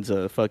 it sends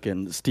a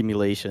fucking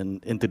stimulation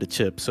into the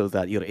chip so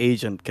that your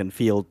agent can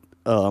feel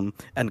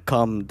and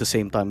come the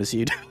same time as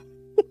you do.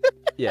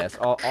 Yes,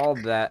 all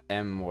that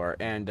and more.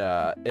 And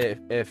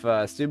if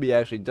Stubby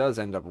actually does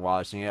end up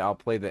watching it, I'll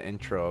play the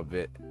intro of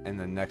it in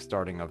the next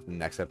starting of the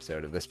next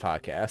episode of this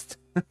podcast.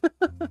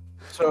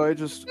 So I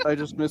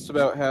just missed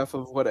about half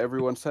of what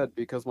everyone said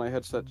because my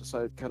headset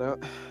decided to cut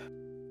out.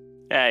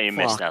 Yeah, you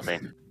missed Fuck.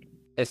 nothing.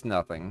 It's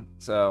nothing.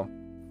 So,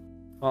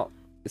 well,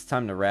 it's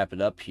time to wrap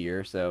it up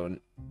here. So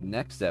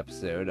next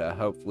episode,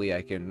 hopefully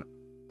I can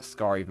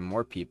scar even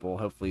more people.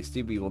 Hopefully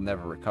Stubby will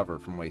never recover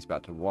from what he's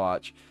about to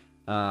watch.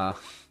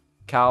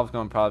 Cal's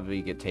gonna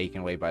probably get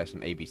taken away by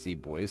some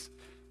ABC boys.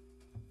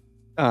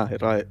 Ah,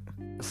 right.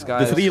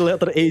 Sky's, The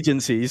three-letter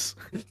agencies.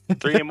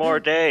 3 more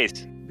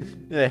days.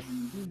 yeah.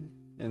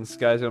 And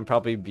Sky's gonna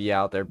probably be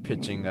out there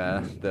pitching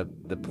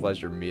the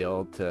pleasure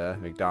meal to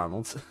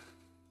McDonald's.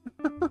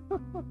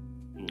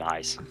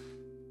 Nice.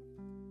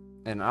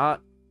 And well,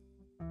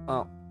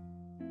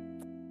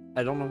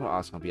 I don't know what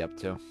Ot's gonna be up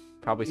to.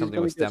 Probably He's something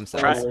gonna with get stem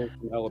stolen cells. away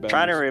from Alabama.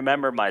 Trying to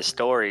remember my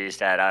stories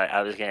that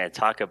I was going to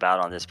talk about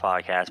on this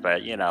podcast, but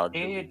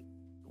Dude,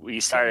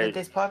 we started.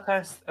 this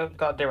podcast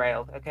got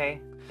derailed.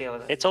 Okay, deal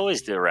with it. It's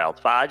always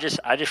derailed, but I just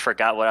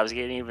forgot what I was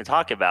going to even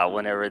talk about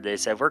whenever they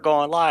said we're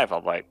going live.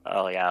 I'm like,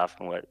 oh yeah,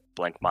 I went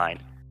blank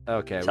mind.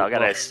 Okay. So I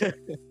gotta.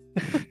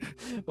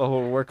 Well,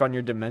 we'll work on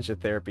your dementia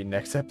therapy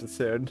next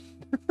episode.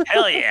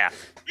 Hell yeah!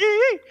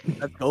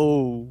 Let's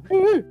go.